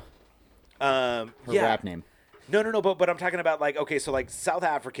Yolandi, though. Her Yeah. rap name. No, but I'm talking about like, okay, so like South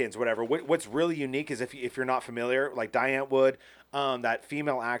Africans, whatever. What's really unique is if you're not familiar, like Diane Wood, that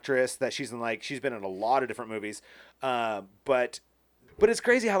female actress that she's been in a lot of different movies, but it's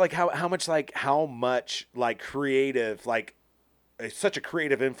crazy how much creative such a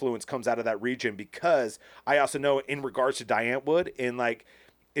creative influence comes out of that region because I also know in regards to Diane Wood and like.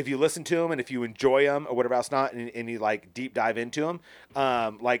 If you listen to them and if you enjoy them or whatever else not, and you like deep dive into them,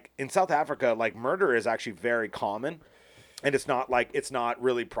 like in South Africa, like murder is actually very common, and it's not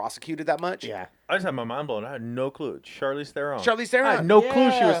really prosecuted that much. Yeah. I just had my mind blown. I had no clue. Charlize Theron. Charlize Theron. I had no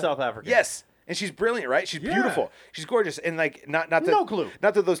clue she was Yeah. South African. Yes, and she's brilliant, right? She's Yeah. beautiful. She's gorgeous, and like not that No clue.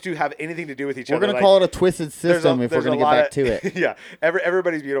 Not that those two have anything to do with each We're other. going to like, call it a twisted there's system if we're there's going a to get lot back of- to it. Yeah,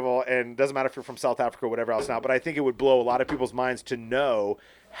 everybody's beautiful, and doesn't matter if you're from South Africa or whatever else now. But I think it would blow a lot of people's minds to know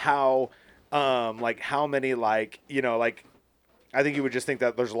how many I think you would just think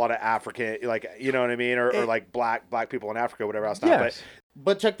that there's a lot of African, you know what I mean, or like black people in Africa, whatever else. Not. Yes.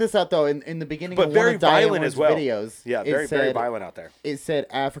 But check this out, though. In the beginning But of very one of Diane violent as Wood's well. videos, Yeah, it very said, violent out there. It said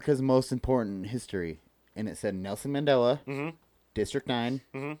Africa's most important history, and it said Nelson Mandela, District 9,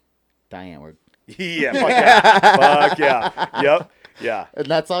 Diane Word. Yeah, fuck yeah, yep, yeah. And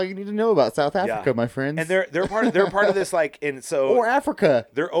that's all you need to know about South Africa, Yeah. my friends. And they're part of this and so or Africa.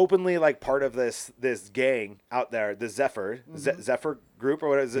 they're openly part of this gang out there, the Zephyr Zephyr group or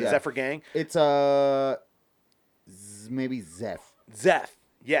what is it? Yeah. Zephyr gang? It's maybe Zeph. Zeph,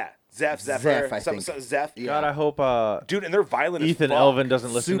 yeah, Zephyr. Zeph, I think. Zeph. Yeah. God, I hope Dude, and they're violent. Ethan as fuck. Elvin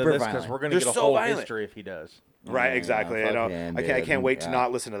doesn't listen Super to this because violent. we're going to They're get a so whole violent. history if he does. Right, Yeah, exactly. I fuck know. him, I can't dude. wait to Yeah.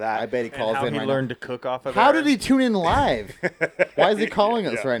 not listen to that. I bet he And calls how in he right learned now. to cook off of How there. did he tune in live? Why is he calling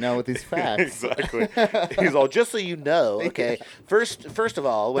us Yeah. right now with these facts? Exactly. He's all, just so you know, okay. First of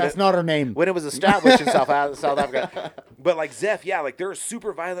all, That's not her name. when it was established in South Africa. But like Zeph, yeah, like they're a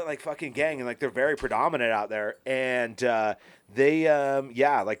super violent fucking gang, and they're very predominant out there. And they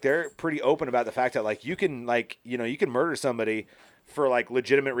they're pretty open about the fact that you can you can murder somebody for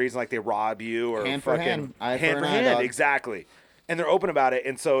legitimate reasons, like they rob you or Hand for fucking hand. Eye for hand an for eye, hand, dog. exactly. And they're open about it,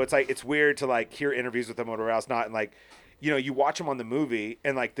 and so it's weird to hear interviews with them or whatever else not, and you watch them on the movie,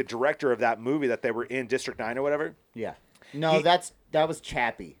 and the director of that movie that they were in, District 9 or whatever. Yeah. No, that was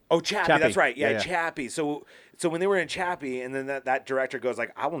Chappie. Oh, Chappie, Chappie. that's right. Yeah, Yeah, yeah. Chappie. So when they were in Chappie, and then that director goes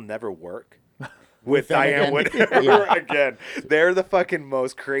I will never work with them Diane again. Wood Yeah. again. They're the fucking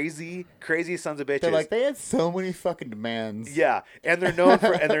most crazy sons of bitches. They're they had so many fucking demands. Yeah, and they're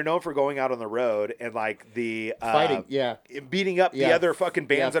known for going out on the road and the Fighting, yeah. beating up the Yeah. other fucking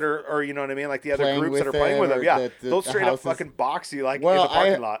bands Yeah. that are, or you know what I mean, the other Playing groups that are with playing it, with them. or Yeah, the they'll straight up houses. fucking box you in Well, the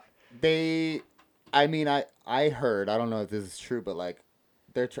parking lot. I heard, I don't know if this is true, but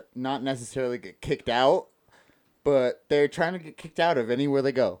they're not necessarily get kicked out, but they're trying to get kicked out of anywhere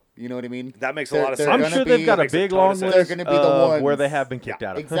they go. You know what I mean? That makes a lot of They're sense. I'm gonna sure they've got a makes a big ton of long sense. list They're gonna be the of where ones- they have been kicked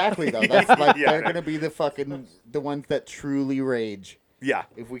out of. Exactly though. That's like Yeah. they're gonna be the ones that truly rage. Yeah.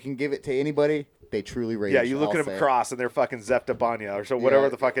 If we can give it to anybody, they truly rage. Yeah, you look I'll at them say. across and they're fucking Zeftapanya or so whatever Yeah.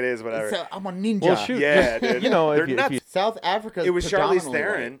 the fuck it is, whatever. So, I'm a ninja. Well, shoot. Yeah, dude. You know, They're if you, nuts. South Africa. It was Charlize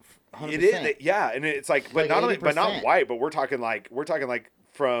Theron. It is, yeah, and it's like, but Like not only, but not 80%. white, but we're talking like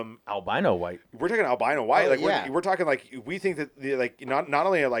from, albino white. we're talking albino white, Oh, like yeah. we're talking like we think that like not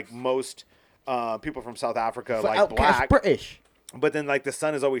only are like most people from South Africa like outcast black, British. but then like the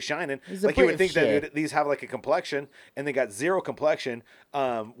sun is always shining. It's a Like you would think British that shit. these have like a complexion, and they got zero complexion.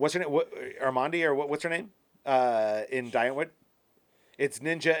 What's her name? Armandi or what's her name? In Diantwood, it's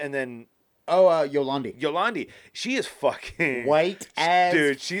Ninja, and then Oh, Yolandi. Yolandi. She is fucking White as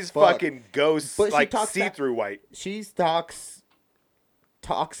dude. She's fuck. fucking ghost, But she like talks that- see-through white. She talks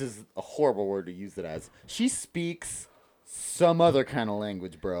is a horrible word to use it as. She speaks some other kind of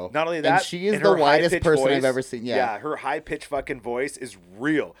language, bro. Not only that, and she is and the her whitest high-pitched person I've voice- ever seen. Yeah. her high-pitched fucking voice is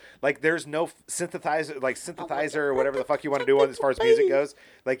real. Like, there's no synthesizer or whatever the fuck you want to do as far as music goes.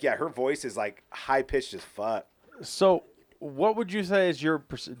 Like, yeah, her voice is like high-pitched as fuck. So, what would you say is your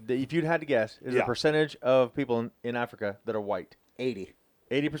if you'd had to guess is the Yeah. percentage of people in Africa that are white? 80.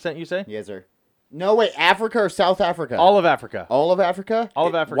 80%, you say? Yes, sir. No, wait, Africa or South Africa? All of Africa. All of Africa? All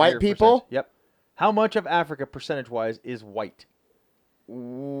of Africa. White your people? percentage. Yep. How much of Africa, percentage-wise, is white?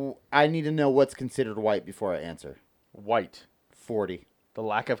 I need to know what's considered white before I answer. White. 40. The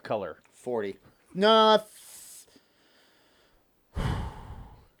lack of color. 40. No.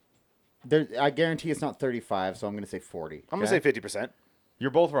 I guarantee it's not 35, so I'm going to say 40. I'm gonna say 50%. You're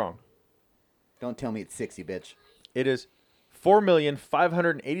both wrong. Don't tell me it's 60, bitch. It is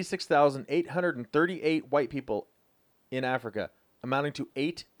 4,586,838 white people in Africa, amounting to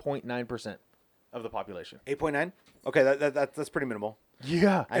 8.9% of the population. 8.9. Okay, that's pretty minimal.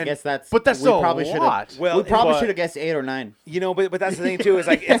 Yeah. I guess that's. But that's we a probably should've- lot. Well, we probably but- should have guessed 8 or 9. You know, but that's the thing too. Is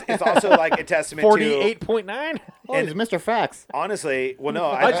like it's also like a testament to 48.9? Oh, it's Mr. Facts. honestly. Well, no,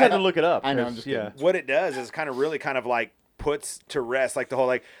 I just had to look it up. I know, I'm 'cause, just yeah. kidding. what it does is kind of really kind of like puts to rest like the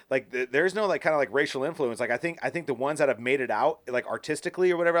whole there's no like kind of like racial influence. Like I think the ones that have made it out like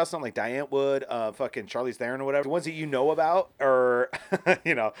artistically or whatever else, something like Diane Wood, fucking Charlize Theron or whatever, the ones that you know about, or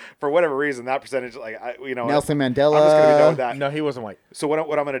you know, for whatever reason that percentage, like Nelson I'm Mandela. just gonna be done with that. No, he wasn't white. So what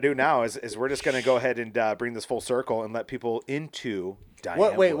I'm gonna do now is we're just gonna go ahead and bring this full circle and let people into Diane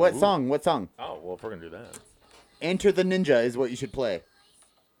What? Wait, what Wood. song? What song? Oh, well, if we're going to do that. Enter the Ninja is what you should play.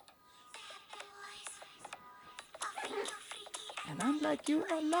 And I'm like you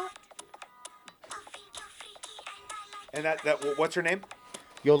a lot. And that what's her name?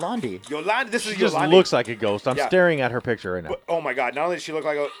 Yolandi. Yolanda. This is She just Yolanda. looks like a ghost. I'm Yeah. staring at her picture right now. But, oh my god! Not only does she look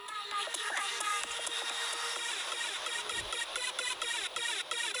like a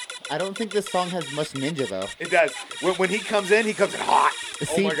I don't think this song has much ninja though. it does. When he comes in hot.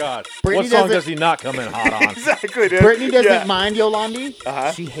 See, Oh my God. Brittany What song doesn't- does he not come in hot on? Exactly, dude. Brittany doesn't Yeah. mind Yolandi.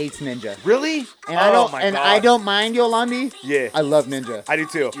 Uh-huh. She hates ninja. Really? And I Oh don't. my And God. I don't mind Yolandi. Yeah. I love ninja. I do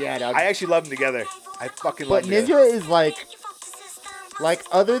too. Yeah, dog. I actually love them together. I fucking love But them ninja is like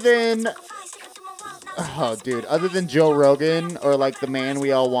other than. Oh, dude. Other than Joe Rogan or like the man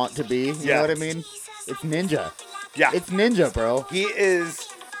we all want to be. You Yeah. know what I mean? It's ninja. Yeah. It's ninja, bro. He is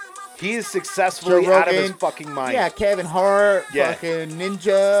successfully Joe out of his Rogan. fucking mind. Yeah, Kevin Hart, Yeah. fucking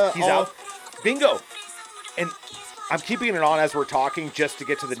ninja. He's all- out. Bingo. And I'm keeping it on as we're talking just to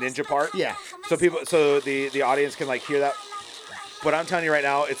get to the ninja part. Yeah. So the audience can like hear that. But I'm telling you right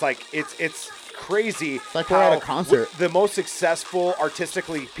now, it's like it's crazy. It's like we're at a concert. The most successful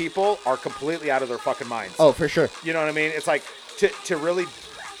artistically people are completely out of their fucking minds. Oh, for sure. You know what I mean? It's like to really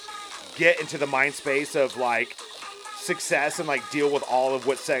get into the mind space of like success and like deal with all of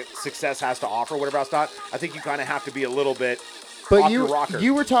what success has to offer, whatever else not. I think you kind of have to be a little bit But off your rocker.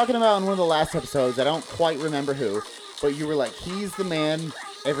 you were talking about in one of the last episodes, I don't quite remember who, but you were like, he's the man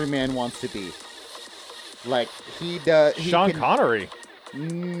every man wants to be. Like, he does... Sean Connery.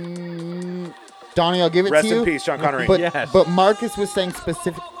 Donnie, I'll give it Rest to you. in peace, Sean Connery. But, Yes. but Marcus was saying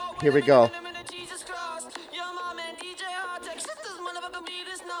specific... Here we go.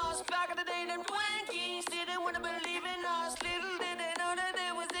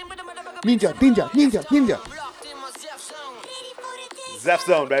 Ninja, ninja, ninja, ninja. Zeph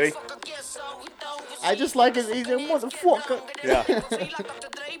Zone, baby. I just like his... He's a motherfucker. Yeah.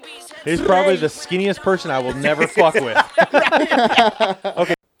 He's probably the skinniest person I will never fuck with.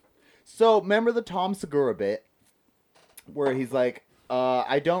 So remember the Tom Segura bit where he's like,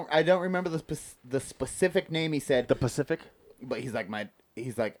 I don't remember the specific name he said, The Pacific? but he's like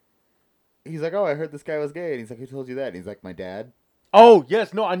he's like, oh, I heard this guy was gay. And he's like, who told you that? And he's like, my dad. Oh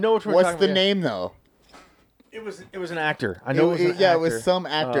yes, no, I know what we're What's talking the about. name though? It was an actor. I know it was an actor. Yeah, it was some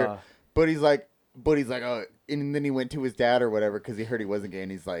actor. Uh, But he's like, oh, and then he went to his dad or whatever because he heard he wasn't gay,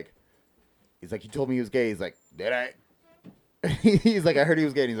 and he's like, you told me he was gay. He's like, did I? He's like, I heard he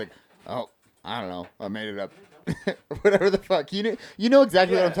was gay. And he's like, oh, I don't know, I made it up. Whatever the fuck, you know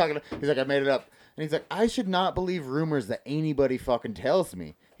exactly what I'm talking about. He's like, I made it up, and he's like, I should not believe rumors that anybody fucking tells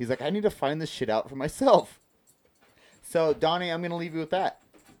me. He's like, I need to find this shit out for myself. So Donnie, I'm gonna leave you with that.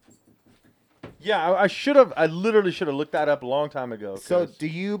 Yeah, I should have. I literally should have looked that up a long time ago. So, 'cause- do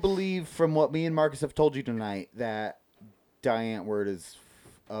you believe, from what me and Marcus have told you tonight, that Diane Word is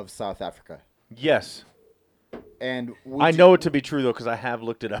of South Africa? yes, And I know it to be true though because I have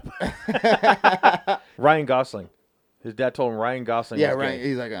looked it up. Ryan Gosling, his dad told him Ryan Gosling. Yeah, was right. gay.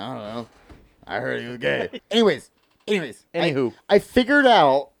 He's like, I don't know. I heard he was gay. Anyways. Anywho. I figured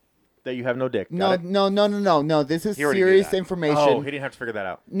out. That you have no dick. No. Got it? No. This is He already knew serious that. information. Oh, he didn't have to figure that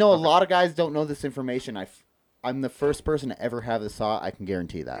out. No, a lot of guys don't know this information. I'm the first person to ever have this thought. I can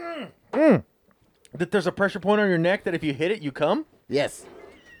guarantee that. That there's a pressure point on your neck that if you hit it, you come. Yes.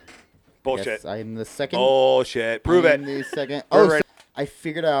 Bullshit. Yes, I am the second. Bullshit. Prove I am it. the second. Prove Oh, it. so I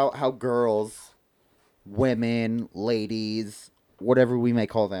figured out how girls, women, ladies, whatever we may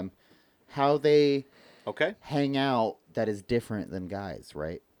call them, how they Okay. hang out that is different than guys,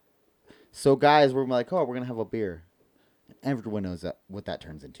 right? So guys, we're like, oh, we're gonna have a beer. Everyone knows what that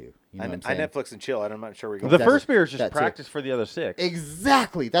turns into. You know what I'm I saying? Netflix and chill. I'm not sure where you're The going. That's first it. beer is just That's it. practice for the other six.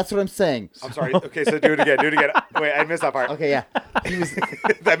 Exactly. That's what I'm saying. I'm sorry. Okay, so do it again. Wait, I missed that part. Okay, yeah. He was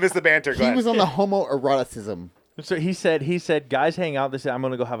I missed the banter. Go he ahead. was on the homoeroticism. So he said, guys hang out. They said, I'm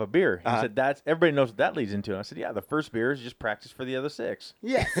going to go have a beer. He Uh-huh. said, everybody knows what that leads into. And I said, yeah, the first beer is just practice for the other six.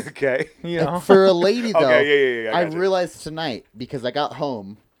 Yes. Okay. You know? For a lady, though, Okay, yeah, I I gotcha. realized tonight because I got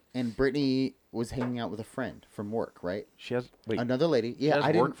home and Brittany was hanging out with a friend from work, right? She has, wait, Another lady. Yeah, has I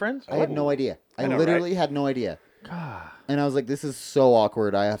didn't. work friends? I had no idea. I know, literally had no idea. God. And I was like, this is so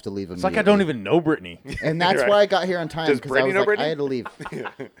awkward. I have to leave It's like I don't even know Brittany. And that's Right. why I got here on time Does because I Brittany was know like, Brittany? I had to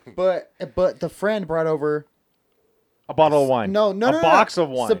leave. But the friend brought over A bottle of wine. no A box of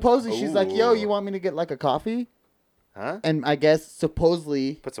wine. Supposedly she's like, yo, Ooh. you want me to get like a coffee? Huh? And I guess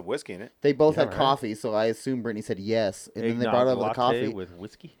supposedly Put some whiskey in it. they both Yeah, had right. coffee, so I assume Brittany said yes, and then they Eggnog brought over the latte coffee. with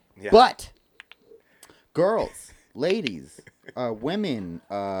whiskey. Yeah. But girls, women,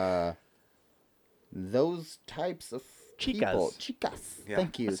 those types of people, chicas. Yeah.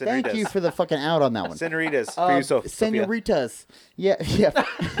 Thank you, Senoritas. thank you for the fucking out on that one. Senoritas for you, Sophia. Senoritas, yeah.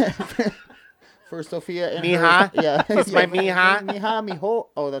 For Sophia and Mija? her, yeah, That's my mija? mija, mijo.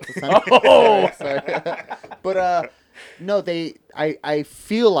 Oh, that's a son. Oh! Sorry. But no, I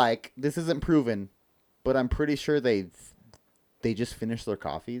feel like this isn't proven, but I'm pretty sure they just finished their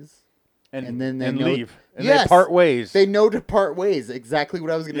coffees. And then they know- leave. And Yes! they part ways. They know to part ways. Exactly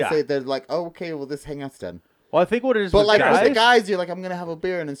what I was gonna Yeah. say. They're like, oh, okay, well, this hangout's done. Well, I think what it is But with like guys, with the guys, you're like, I'm gonna have a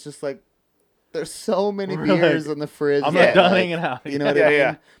beer, and it's just like, there's so many We're beers like, in the fridge. I'm that, not done like, hanging out. You know what Yeah, I mean?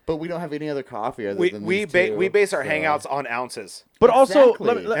 yeah. But we don't have any other coffee other We than we these two, we base our so- hangouts on ounces But also,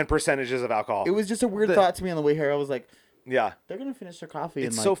 Exactly. and percentages of alcohol. It was just a weird thought to me on the way here. I was like, yeah. they're gonna finish their coffee.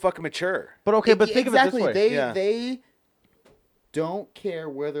 It's and so like, fucking mature. but okay, but think exactly. of it this way. Yeah. They don't care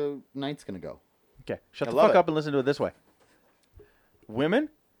where the night's gonna go. Okay, shut I the love fuck it. up and listen to it this way. Women,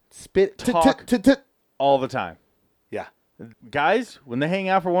 Spit Talk. all the time. Yeah. Guys, when they hang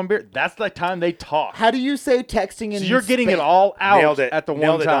out for one beer, that's the time they talk. How do you say texting? So in you're getting it Spa- all out Nailed it. at the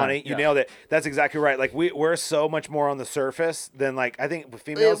nailed one it, time. Donnie. You Yeah. nailed it. That's exactly right. Like we're so much more on the surface than like I think with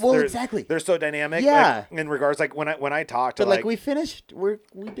females. well, they're, exactly. They're so dynamic. Yeah. Like, in regards, like when I talk to But like we finished, we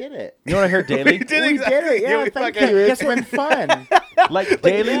did it. You know what I hear daily? We did We exactly. did it. Yeah, we thank fucking- you. It's been fun. Like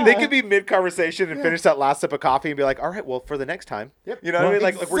daily? They could be mid conversation and finish that last sip of coffee and be like, "All right, well, for the next time." Yep. You know what I mean?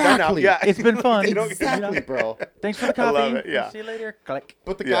 Like we're done now. Exactly. Yeah. It's been fun. You know, Exactly, bro. Thanks for the I coffee. love it, yeah. See you later. Click.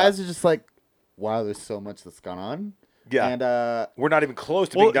 But the Yeah. guys are just like, wow, there's so much that's gone on. Yeah. And We're not even close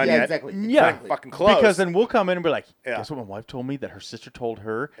to Well, being done yeah, yet. exactly. Yeah. exactly. Fucking close. Because then we'll come in and be like, Yeah. guess what my wife told me that her sister told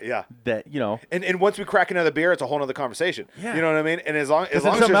her Yeah. that, you know, And once we crack another beer, it's a whole other conversation. Yeah. You know what I mean? And as long because as then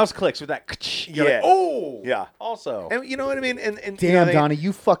long as something there's- else clicks with that. You're Yeah. like, oh, Yeah. Also, and you know what I mean? And you Damn, know, they- Donnie,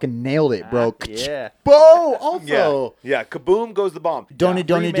 you fucking nailed it, bro. yeah. Bo, also. Yeah. Yeah. Kaboom goes the bomb. Donnie, Yeah.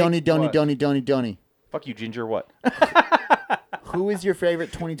 Donnie, Remake Donnie, Donnie, what? Donnie, Donnie, Donnie. Fuck you, Ginger. What? Who is your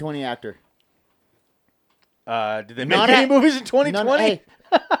favorite 2020 actor? Did they make Not any at- movies in 2020? None- hey,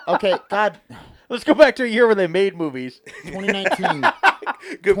 okay, God, Let's go back to a year where they made movies. 2019. Good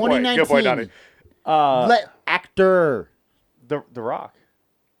point. Good point, 2019. Donnie. Actor. The Rock.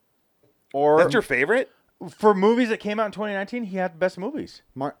 Or That's your favorite? for movies that came out in 2019, he had the best movies.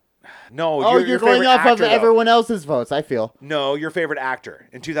 No, Oh, your you're going favorite off actor, of though. everyone else's votes. I feel. No, your favorite actor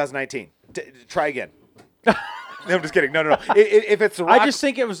in 2019. Try again. No, I'm just kidding. No. If it's The Rock, I just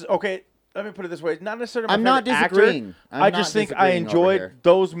think it was okay. Let me put it this way: not necessarily. My I'm not favorite actor. disagreeing. I'm I not just think I disagreeing over here. enjoyed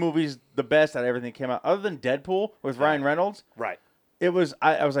those movies the best out of everything that came out, other than Deadpool with Ryan Reynolds. right. It was.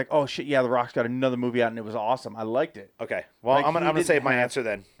 I was like, oh shit, yeah, The Rock's got another movie out, and it was awesome. I liked it. Okay. Well, Like, I'm he gonna didn't save my have- answer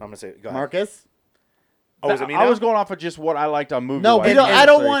then. I'm gonna say go ahead. Marcus. Oh, is it me I now? was going off of just what I liked on movie. No, wise. but I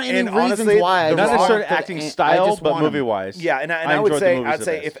don't want any and reasons honestly, why. The not Rock- necessarily want acting the- I style, just but want 'em. movie wise. Yeah, and I would enjoyed the say movies I'd the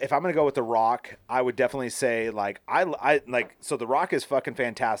say best. if I'm gonna go with The Rock, I would definitely say like I like so The Rock is fucking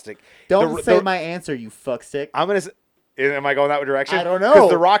fantastic. Don't The- say the- my answer, you fuckstick. I'm gonna. Am I going that direction? I don't know. Because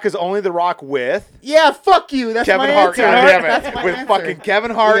The Rock is only The Rock with Yeah, fuck you. That's Kevin my Hart. answer. God damn That's it, my with answer. fucking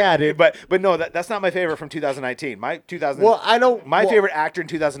Kevin Hart. Yeah, dude. But no, that's not my favorite from 2019. My 2000. Well, I don't. My well, favorite actor in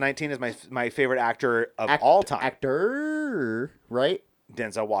 2019 is my favorite actor of all time, Actor, right?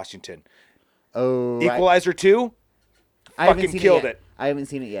 Denzel Washington. Oh, Equalizer 2. I haven't fucking seen killed it. I haven't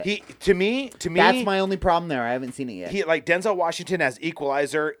seen it yet. He to me. That's my only problem there. I haven't seen it yet. He like Denzel Washington as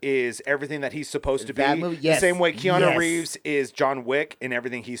Equalizer is everything that he's supposed to That be. movie- The yes, same way Keanu yes. Reeves is John Wick in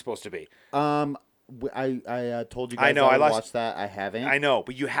everything he's supposed to be. I told you guys I know, I would lost- watch that. I haven't. I know,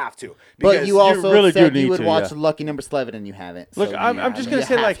 but you have to. But because you also really said do you need would to, watch yeah. Lucky Number 11 and you haven't. Look, so I'm you just have- gonna you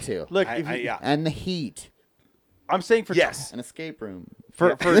say have like, to. look, yeah. And The Heat, I'm saying for Yes. an escape room.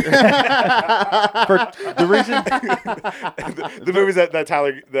 for for the reason the movies that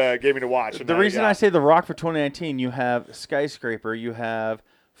Tyler gave me to watch. and the reason yeah. I say The Rock for 2019, you have Skyscraper, you have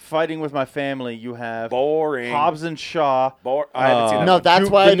Fighting with My Family, you have boring. Hobbs and Shaw. I haven't seen that. No, one. that's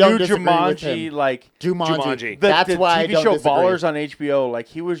why the I don't new disagree with Jumanji, him. like Jumanji. That's the why I TV don't show disagree. Ballers on HBO. Like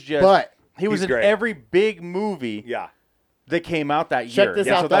he was just, But he was he's in great. every big movie Yeah. that came out that Check year. this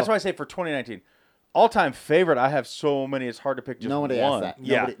Yeah, out, so that's though. why I say for 2019, all-time favorite. I have so many; it's hard to pick just Nobody one. asked that.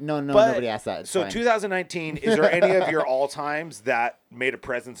 Yeah. Nobody, no, But- nobody asked that. It's So fine. 2019, is there any of your all times that made a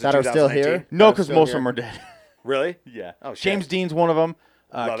presence That in are still 2019? here? No, That are because still most here? of them are dead. Really? Yeah. Oh, shit. James Dean's one of them.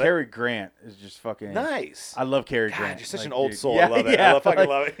 Love it. Cary Grant is just fucking Nice. I love Cary God, Grant. you're such Like, an old dude, soul. Yeah, I love it. Yeah, I fucking like,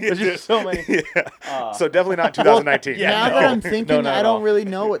 love it. There's just so many. Yeah. So definitely not 2019. Yeah, now no. that I'm thinking, No, not I at don't all. really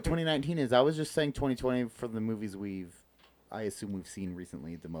know what 2019 is. I was just saying 2020 for the movies I assume we've seen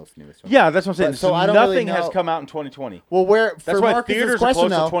recently, the most newest one. Yeah, that's what I'm saying. But, so So I don't really nothing has know- come out in 2020. Well, where That's for why Marcus's theaters are question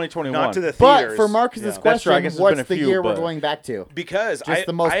close to though, 2021. Not to the but theaters. for Marcus's Yeah. That's question, true. I guess there's what's been a the few, year we're but- going back to? Because Just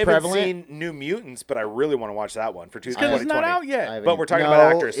the most I haven't prevalent? seen New Mutants, but I really want to watch that one for Because 2020. it's not out yet. I haven't- But we're talking No,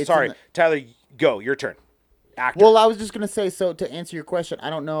 about actors. it's Sorry, in the- Tyler, go. Your turn. Actor. Well, I was just gonna say. So to answer your question, I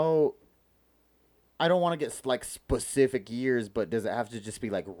don't know. I don't want to get like specific years, but does it have to just be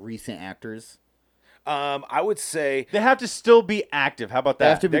like recent actors? I would say They have to still be active. How about They that?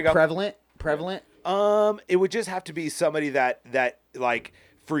 have to there be you go. prevalent. it would just have to be somebody that like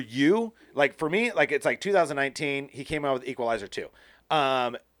for you, like for me, like it's like 2019. He came out with Equalizer 2.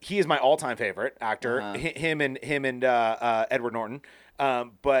 He is my all-time favorite actor. Uh-huh. Him and Edward Norton.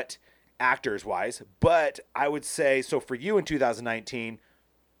 But actors wise, but I would say so for you in 2019.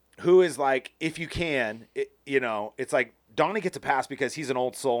 Who is like, if you can, it's like Donnie gets a pass because he's an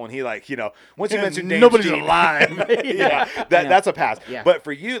old soul and he like, once you mention Dane nobody's Stein- alive. yeah, that's a pass. Yeah. But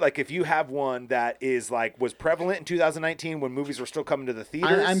for you, like if you have one that is like was prevalent in 2019 when movies were still coming to the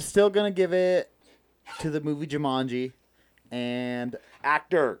theaters, I'm still gonna give it to the movie Jumanji and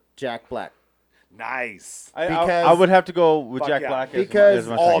actor, Jack Black. nice. I would have to go with Fuck Jack yeah. Black as Because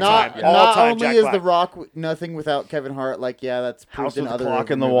my all second. time. not, Yeah. not All-time only Jack is Black. The Rock nothing without Kevin Hart, like yeah, that's proved House in with the other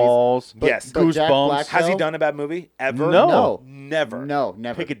Clock in the movies. Walls. Yes. But Jack Goosebumps. Black, Has he though, done a bad movie ever? No. Never. No,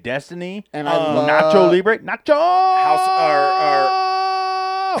 never. Pick a Destiny. And I love Nacho Libre. Nacho.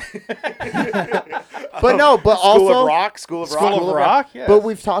 But no, but School also of Rock. School of Rock. School of Rock. Yes. But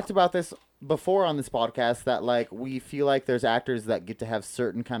we've talked about this before on this podcast that like we feel like there's actors that get to have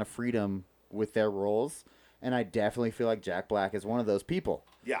certain kind of freedom with their roles, and I definitely feel like Jack Black is one of those people.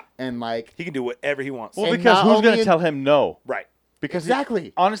 Yeah. And like He can do whatever he wants. Well, and because not who's only going to in- tell him no? Right. Because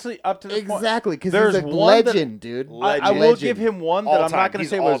Exactly. honestly, up to this point, exactly because there's he's a one that- legend, dude. I will Legend. give him one that All I'm time. not going to He's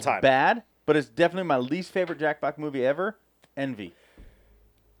say all was time. bad, but it's definitely my least favorite Jack Black movie ever. Envy.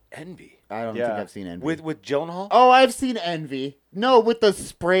 Envy. I don't Yeah. think I've seen Envy. With Gyllenhaal? Oh, I've seen Envy. No, with the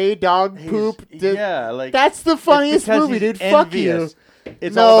spray dog poop. Dude. Yeah, like That's the it's funniest because movie, he's dude. Fuck you. envious.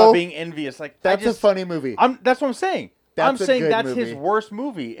 It's No. all about being envious. Like That's I just, a funny movie. That's what I'm saying. I'm That's a saying good that's his movie. worst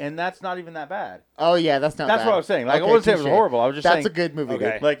movie, and that's not even that bad. Oh yeah, that's not. That's bad. what I was saying. Like, I Okay, wouldn't say it was touche. horrible. I was just that's saying- a good movie.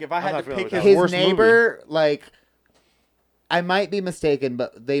 Okay. Dude. Like if I I'm had not to familiar pick with his, that. His worst movie, neighbor, like, I might be mistaken,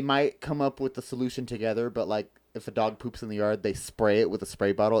 but they might come up with the solution together. But like, if a dog poops in the yard, they spray it with a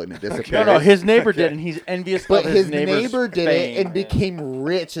spray bottle and it disappears. No, his neighbor did, and he's envious But of his neighbor's neighbor did fame. it and became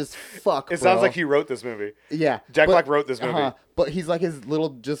rich as fuck. It bro. sounds like he wrote this movie. Yeah, Jack but- Black wrote this movie. But he's like his little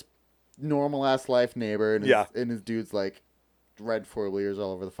just normal ass life neighbor, and his dude's like red 4-wheelers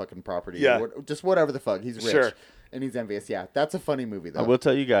all over the fucking property. Yeah. Just whatever the fuck. He's rich. Sure. And he's envious. Yeah, that's a funny movie though. I will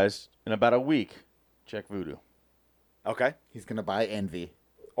tell you guys, in about a week, check Voodoo. Okay. He's gonna buy Envy.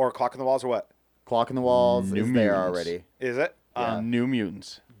 Or Clock in the Walls or what? Clock in the Walls New is there Mutants. already. Is it? New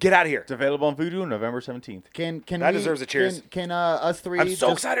Mutants. Get out of here. It's available on Voodoo November 17th. Can That we, deserves a cheers. Can us three? I'm so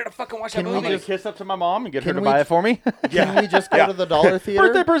just- excited to fucking watch that can we I'm movie. going to kiss up to my mom and get her Can to we- buy it for me. Can we just go Yeah. to the Dollar Theater?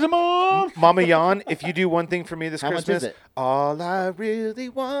 Birthday present, Mom! Mama Jan, if you do one thing for me this How much Christmas, is it? all I really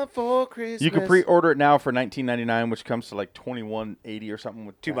want for Christmas. You can pre-order it now for $19.99, which comes to like $21.80 or something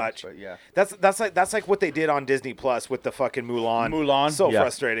with Too tax, much. But yeah. That's like what they did on Disney Plus with the fucking Mulan. Mulan. So yeah.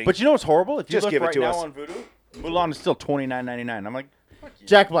 frustrating. But you know what's horrible? If you Just look give it right to now us. on Voodoo, Mulan is still $29.99. I'm like,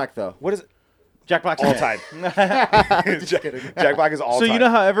 Jack Black though. what is it? Jack Black's All in it. time. Jack Black is all So time. you know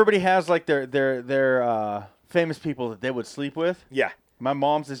how everybody has like their famous people that they would sleep with? Yeah. My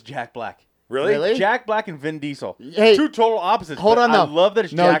mom's is Jack Black. Really? Really? Jack Black and Vin Diesel. Hey, two total opposites. Hold but on though. I love that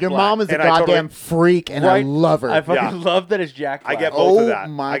it's no, Jack your Black. mom is a And I goddamn totally- freak, and I Right? love her. I fucking Yeah. love that it's Jack Black. I get both Oh of that.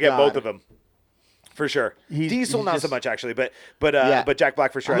 my I get both God. of them. For sure. Diesel he's not just- so much actually, but Yeah. Jack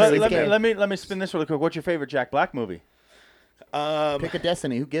Black for sure. Let- I sleep let with me- him. let me spin this really quick. What's your favorite Jack Black movie? Pick a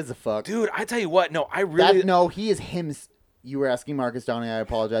Destiny. Who gives a fuck? Dude, I tell you what, no, I really No, he is him. You were asking Marcus Donnie. I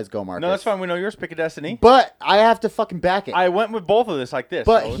apologize. Go, Marcus. No, that's fine. We know yours. Pick a Destiny. But I have to fucking back it. I went with both of this like this.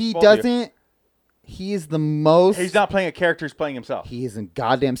 but so it's he both of you. doesn't. He is the most. He's not playing a character. He's playing himself. He is in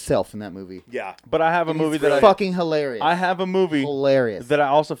goddamn self in that movie. Yeah. But I have a movie that fucking hilarious. I have a movie hilarious. that I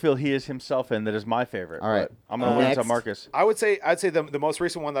also feel he is himself in that is my favorite. All right. But I'm gonna wait until Next. Marcus. I'd say the most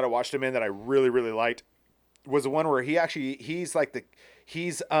recent one that I watched him in that I really, really liked was the one where he's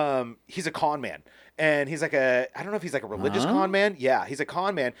a con man. And he's like I don't know if he's like a religious con man. Yeah, he's a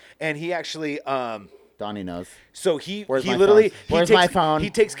con man. And he actually Donnie knows. so he Where's my literally phone? he Where's takes, my phone? he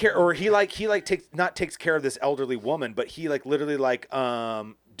takes care or he takes care of this elderly woman, but he like literally like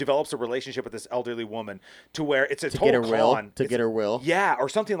develops a relationship with this elderly woman to where it's a To total get her will. con. To It's- get her will. Yeah, or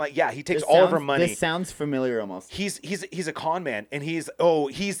something like he takes This all of her sounds- money. This sounds familiar almost. He's a con man, and he's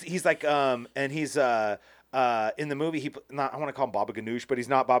like and he's in the movie I want to call him Baba Ganoush, but he's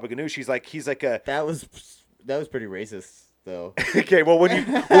not Baba Ganoush. He's like a That was pretty racist though. okay. Well, when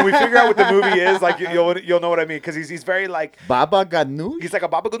we figure out what the movie is, like you'll know what I mean, because he's very like Baba Ganoush. he's like a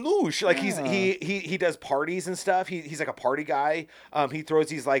Baba Ganoush. Like he does parties and stuff. He's like a party guy. He throws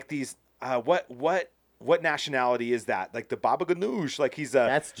these what nationality is that? Like the Baba Ganoush. Like he's a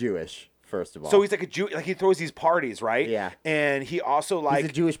That's Jewish. First of all. so he's like a Jew. Like he throws these parties, right? Yeah. And he also like he's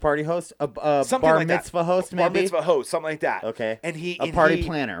a Jewish party host, a something bar like that. mitzvah host, maybe. Bar mitzvah host, something like that. Okay. And a party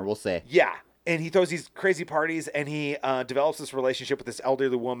planner, we'll say. Yeah. And he throws these crazy parties, and he develops this relationship with this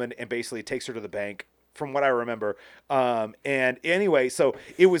elderly woman, and basically takes her to the bank, from what I remember. And anyway, so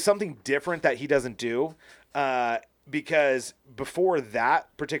it was something different that he doesn't do, because before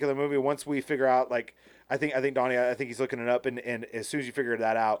that particular movie, once we figure out, like, I think Donnie, I think he's looking it up, and as soon as you figure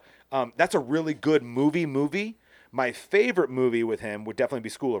that out, that's a really good movie. My favorite movie with him would definitely be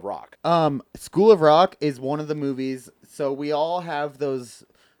School of Rock. School of Rock is one of the movies. So we all have those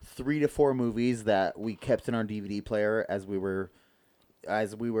 3 to 4 movies that we kept in our DVD player as we were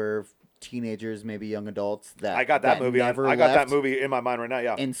teenagers, maybe young adults. That I got that movie. I got left. that movie in my mind right now.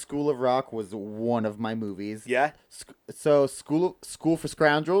 Yeah. And School of Rock was one of my movies. Yeah. So School for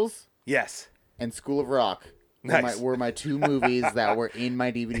Scoundrels Yes. and School of Rock Nice. were my 2 movies that were in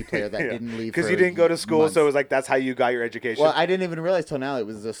my DVD player that didn't leave. Because for you didn't go to school, months. so it was like that's how you got your education. Well, I didn't even realize till now it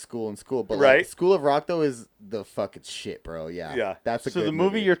was a school in school. But Right. like, School of Rock though is the fucking shit, bro. Yeah. Yeah. That's a So good the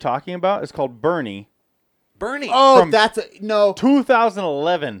movie you're talking about is called Bernie, Bernie. Oh, from- no.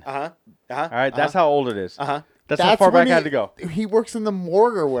 2011. Uh-huh. All right, that's how old it is. Uh-huh. That's how far when back I had to go. He works in the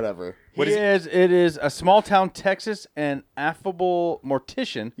morgue or whatever. What is he? It is a small town Texas and affable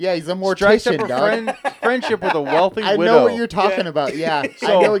mortician. Yeah, he's a Strikes up mortician, a dog. friendship with a wealthy I widow. know what you're talking about. Yeah,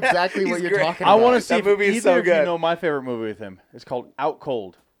 So- I know exactly what He's you're great. talking I about. want to see That if movie is either so of you good. know my favorite movie with him. It's called Out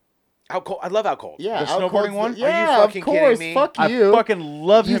Cold. Out Cold. I love Out Cold. Yeah, The Out snowboarding Cold's one? Are you Yeah, fucking of kidding course. me? Fuck I you. fucking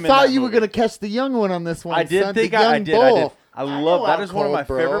love You him. thought in that you were movie. gonna catch the young one on this one. I did son, think the I young did. bull. I know love that Out is one of my Cold,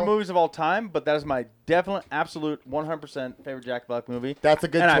 bro. favorite movies of all time. But that is my definite, absolute, 100% favorite Jack Black movie. That's a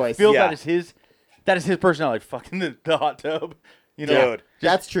good and choice. I feel Yeah. that is his personality. Fucking the hot tub. You know, Dude.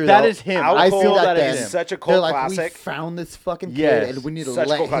 That's true. That though. is him. Out I Cold feel that that then. is him. Such a They're cult like, classic. we found this fucking kid, Yes. and we need to Such a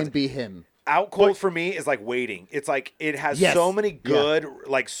let cult him classic. be him. Out Cold for me is like waiting. It's like it has Yes. so many good,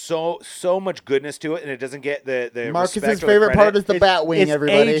 like so much goodness to it, and it doesn't get the Marcus's respect or the favorite credit. part is the bat wing. It's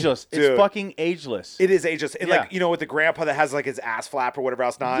Everybody. ageless. Dude. It's fucking ageless. It is ageless, and Yeah. like with the grandpa that has like his ass flap or whatever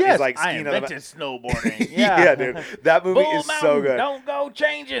else not. Yes, He's like I skiing on the invented snowboarding. yeah, dude, that movie Bull is Mountain, so good. Don't go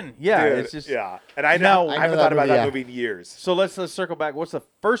changing. Yeah, Dude, it's just yeah, and I Now- know I I know haven't that thought about movie, that yeah. movie in years. So let's circle back. What's the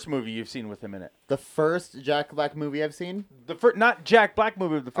first movie you've seen with him in it? The first Jack Black movie I've seen. The first, not Jack Black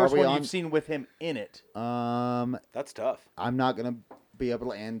movie, but the first we one on- you've seen with him in it. That's tough. I'm not gonna be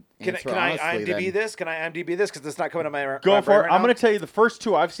able to Can answer I honestly. IMDb then. this? Can I IMDb this? Because it's not coming to my Go my for brain it. right I'm now. going to tell you the first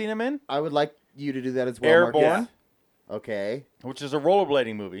two I've seen him in. I would like you to do that as well. Airborne, Marcus. Okay. which is a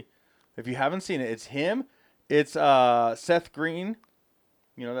rollerblading movie. If you haven't seen it, it's him. It's Seth Green.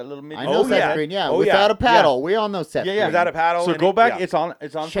 You know that little mid. I know Seth yeah. Green. Yeah. Oh, Without yeah. a paddle, we all know Seth. Yeah, yeah. Green. Without a paddle. So and go back. yeah. It's on.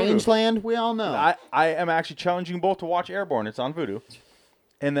 It's on Vudu. Changeland, we all know. I am actually challenging both to watch Airborne. It's on Vudu,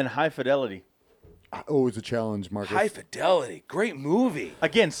 and then High Fidelity. Always a challenge, Marcus. High Fidelity, great movie.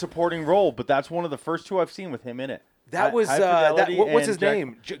 Again, supporting role, but that's one of the first two I've seen with him in it. That was High that. Fidelity What's and his Jack-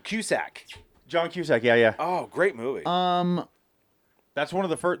 name? Cusack. John Cusack. Yeah, yeah. Oh, great movie. That's one of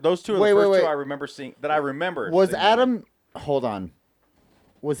the first. Those two are Wait, the first wait, two wait. I remember seeing. That I remember. Was seeing. Adam? Hold on.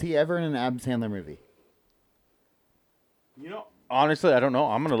 Was he ever in an Adam Sandler movie? You know, honestly, I don't know.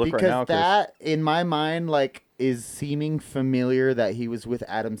 I'm gonna look Because right now. that, in my mind, like is seeming familiar that he was with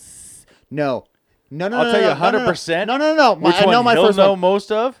Adam. No. I'll no, tell you no, 100%. No. Which I know one my you'll first know one.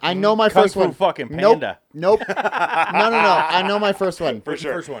 most of? I know my Kung first Fu one. fucking Panda. Nope. No. I know my first one. For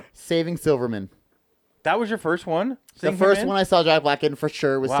sure. First one. Saving Silverman. That was your first one. The Seeing him first in? one I saw Jack Black in for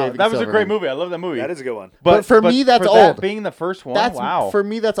sure was Wow, Saving that was Silverman. a great movie. I love that movie. That is a good one. But for me, that's for that old. being the first one. That's wow. for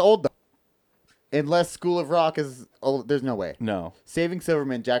me. That's old though. Unless School of Rock is old, there's no way. No. Saving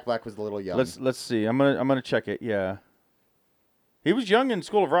Silverman, Jack Black was a little young. Let's see. I'm gonna check it. Yeah. He was young in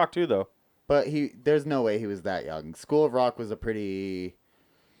School of Rock too, though. But there's no way he was that young. School of Rock was a pretty.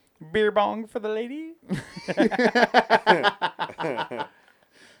 Beer bong for the lady.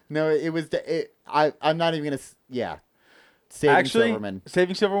 No, it was. I'm not even gonna. Yeah. Saving Actually, Silverman.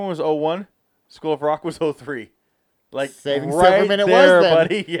 Saving Silverman was 01. School of Rock was 03. Like Saving right Silverman, it there, was then.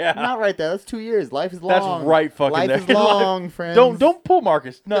 buddy. Yeah. Not right there. That's 2 years. Life is That's long. right fucking Life there. is long, friends. Don't pull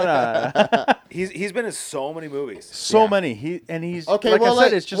Marcus. No. He's been in so many movies. So Yeah. many. He's Okay, like well, I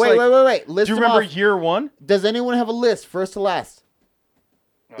said, it's just wait, like wait. List do you them remember off. year one? Does anyone have a list, first to last?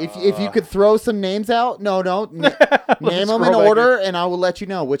 If you could throw some names out, no, don't. Name them in scroll back order, and I will let you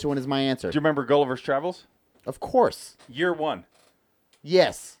know which one is my answer. Do you remember Gulliver's Travels? Of course. Year one.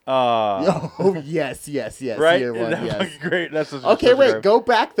 Yes. Oh, yes. Right? Year one, That's yes. fucking great. That's such Okay, a wait. great- Go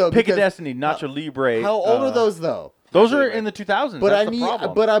back though. Pick a because Destiny, Nacho Libre. How old are those though? Those are in the 2000s. But That's I the need.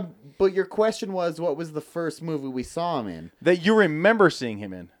 problem. But your question was, what was the first movie we saw him in? That you remember seeing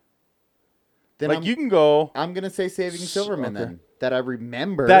him in. Then Like you can go. I'm gonna say Saving Silverman then. That I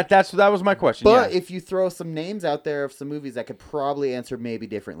remember. That was my question. But yeah. if you throw some names out there of some movies, I could probably answer maybe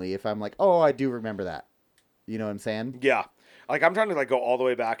differently. If I'm like, oh, I do remember that. You know what I'm saying? Yeah. Like I'm trying to like go all the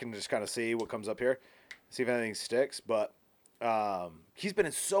way back and just kind of see what comes up here, see if anything sticks. But he's been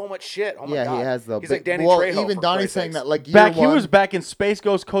in so much shit. Oh my Yeah, God. he has though. He's But- like Danny well, Trejo. even for Donnie's Christ's saying sakes. that like year back, one, he was back in Space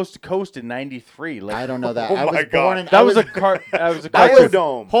Goes Coast to Coast in '93. Like, I don't know that. Oh I was my born God. in. that I was a car. That was a I cartoon. was-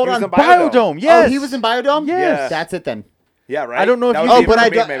 Biodome. Hold He was on, in Biodome. Biodome. Yes. Oh, he was in Biodome. Yes. That's it then. Yeah, right. I don't know if That you- was Oh, the but I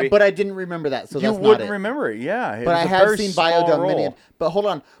intermediate, don't. maybe. But I didn't remember that. So You that's not wouldn't it. remember it. Yeah. It But was I a have very seen small Biodome role. many. But hold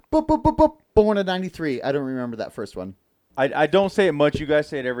on. Boop, born in '93. I don't remember that first one. I don't say it much. You guys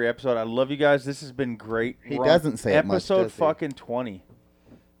say it every episode. I love you guys. This has been great. He We're on doesn't say it much, Episode does he? fucking 20.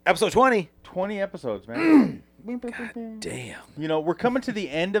 Episode 20. 20 episodes, man. Damn. You know, we're coming to the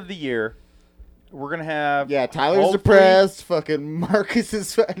end of the year. We're going to have. Yeah, Tyler's hopefully- depressed. Fucking Marcus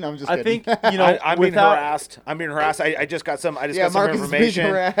is. No, I'm just I kidding. think, you know, I'm being without. harassed. I just got some. Yeah, got some Marcus is being information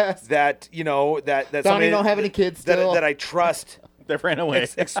harassed. that that Donnie somebody don't have any kids still. that I trust. They ran away.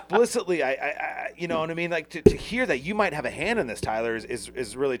 Explicitly, I you know what I mean. Like to hear that you might have a hand in this, Tyler,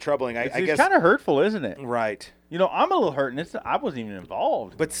 is really troubling. I It's guess kind of hurtful, isn't it? right, You know, I'm a little hurt, and I wasn't even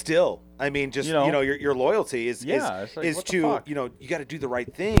involved. but still, I mean, just You know? your loyalty is Yeah, it's like, is what the to fuck? you got to do the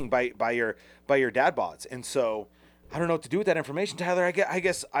right thing by your dad bods, and so I don't know what to do with that information, Tyler. I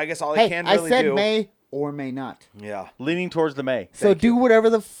guess all I Hey, can I really said do. may or may not. Yeah, Leaning towards the May. So do whatever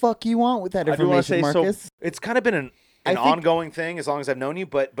the fuck you want with that I do wanna information, say so- Marcus. it's kind of been an I think- ongoing thing as long as I've known you,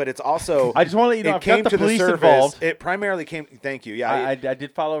 but it's also I just want to let you know, it I've came got the to the police surface. involved. It primarily came. Thank you. Yeah. I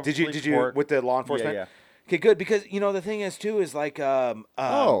did follow. a Did police you report. with the law enforcement? Yeah. Okay, good, because the thing is too is like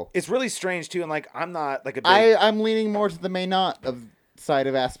Oh. it's really strange too, and like I'm not like a big I'm leaning more to the may not of side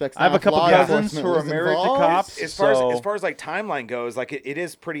of aspects. I have now. a couple Law cousins enforcement who are was married to involved. cops. As far So- as far as like timeline goes, like it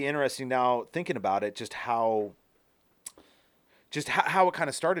is pretty interesting now thinking about it, just how it kind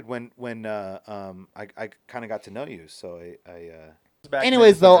of started when I kind of got to know you. So Back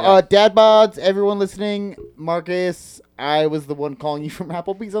Anyways, then, though, yeah. Dad Bods, everyone listening, Marcus, I was the one calling you from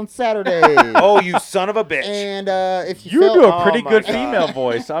Applebee's on Saturday. oh, you son of a bitch! And if you You felt, do a pretty Oh my good God. female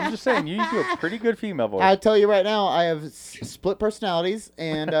voice. I'm just saying, you do a pretty good female voice. I tell you right now, I have split personalities,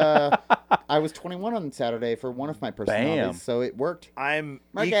 and I was 21 on Saturday for one of my personalities, Bam. so it worked. I'm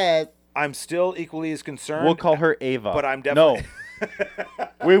still equally as concerned. We'll call her Ava. but I'm definitely No,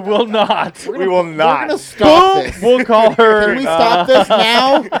 we will not. we will We're not. gonna stop Boom! this. We'll call her. Can we stop this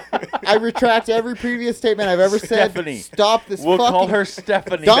now? I retract every previous statement I've ever said. Stephanie. Stop this. We'll fucking call her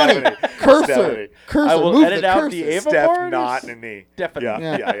Stephanie. Donnie. Stephanie. Cursor. Stephanie. Cursor. I will Move edit the out cursor. the Ava Steph, part. not and me. Stephanie.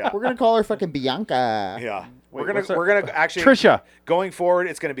 Yeah, yeah. We're gonna call her fucking Bianca. Yeah. Wait, we're what's her- gonna actually Trisha. going forward.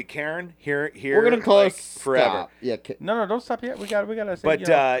 It's gonna be Karen here. We're gonna call like, her forever. Stop. Yeah. No, don't stop yet. We gotta say. But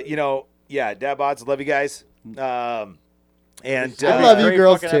yeah, Dad Bods, love you guys. And I love you Great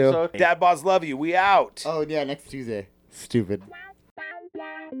girls, fucking too. episode. Dad Bods, love you. We out. Oh yeah, next Tuesday. Stupid.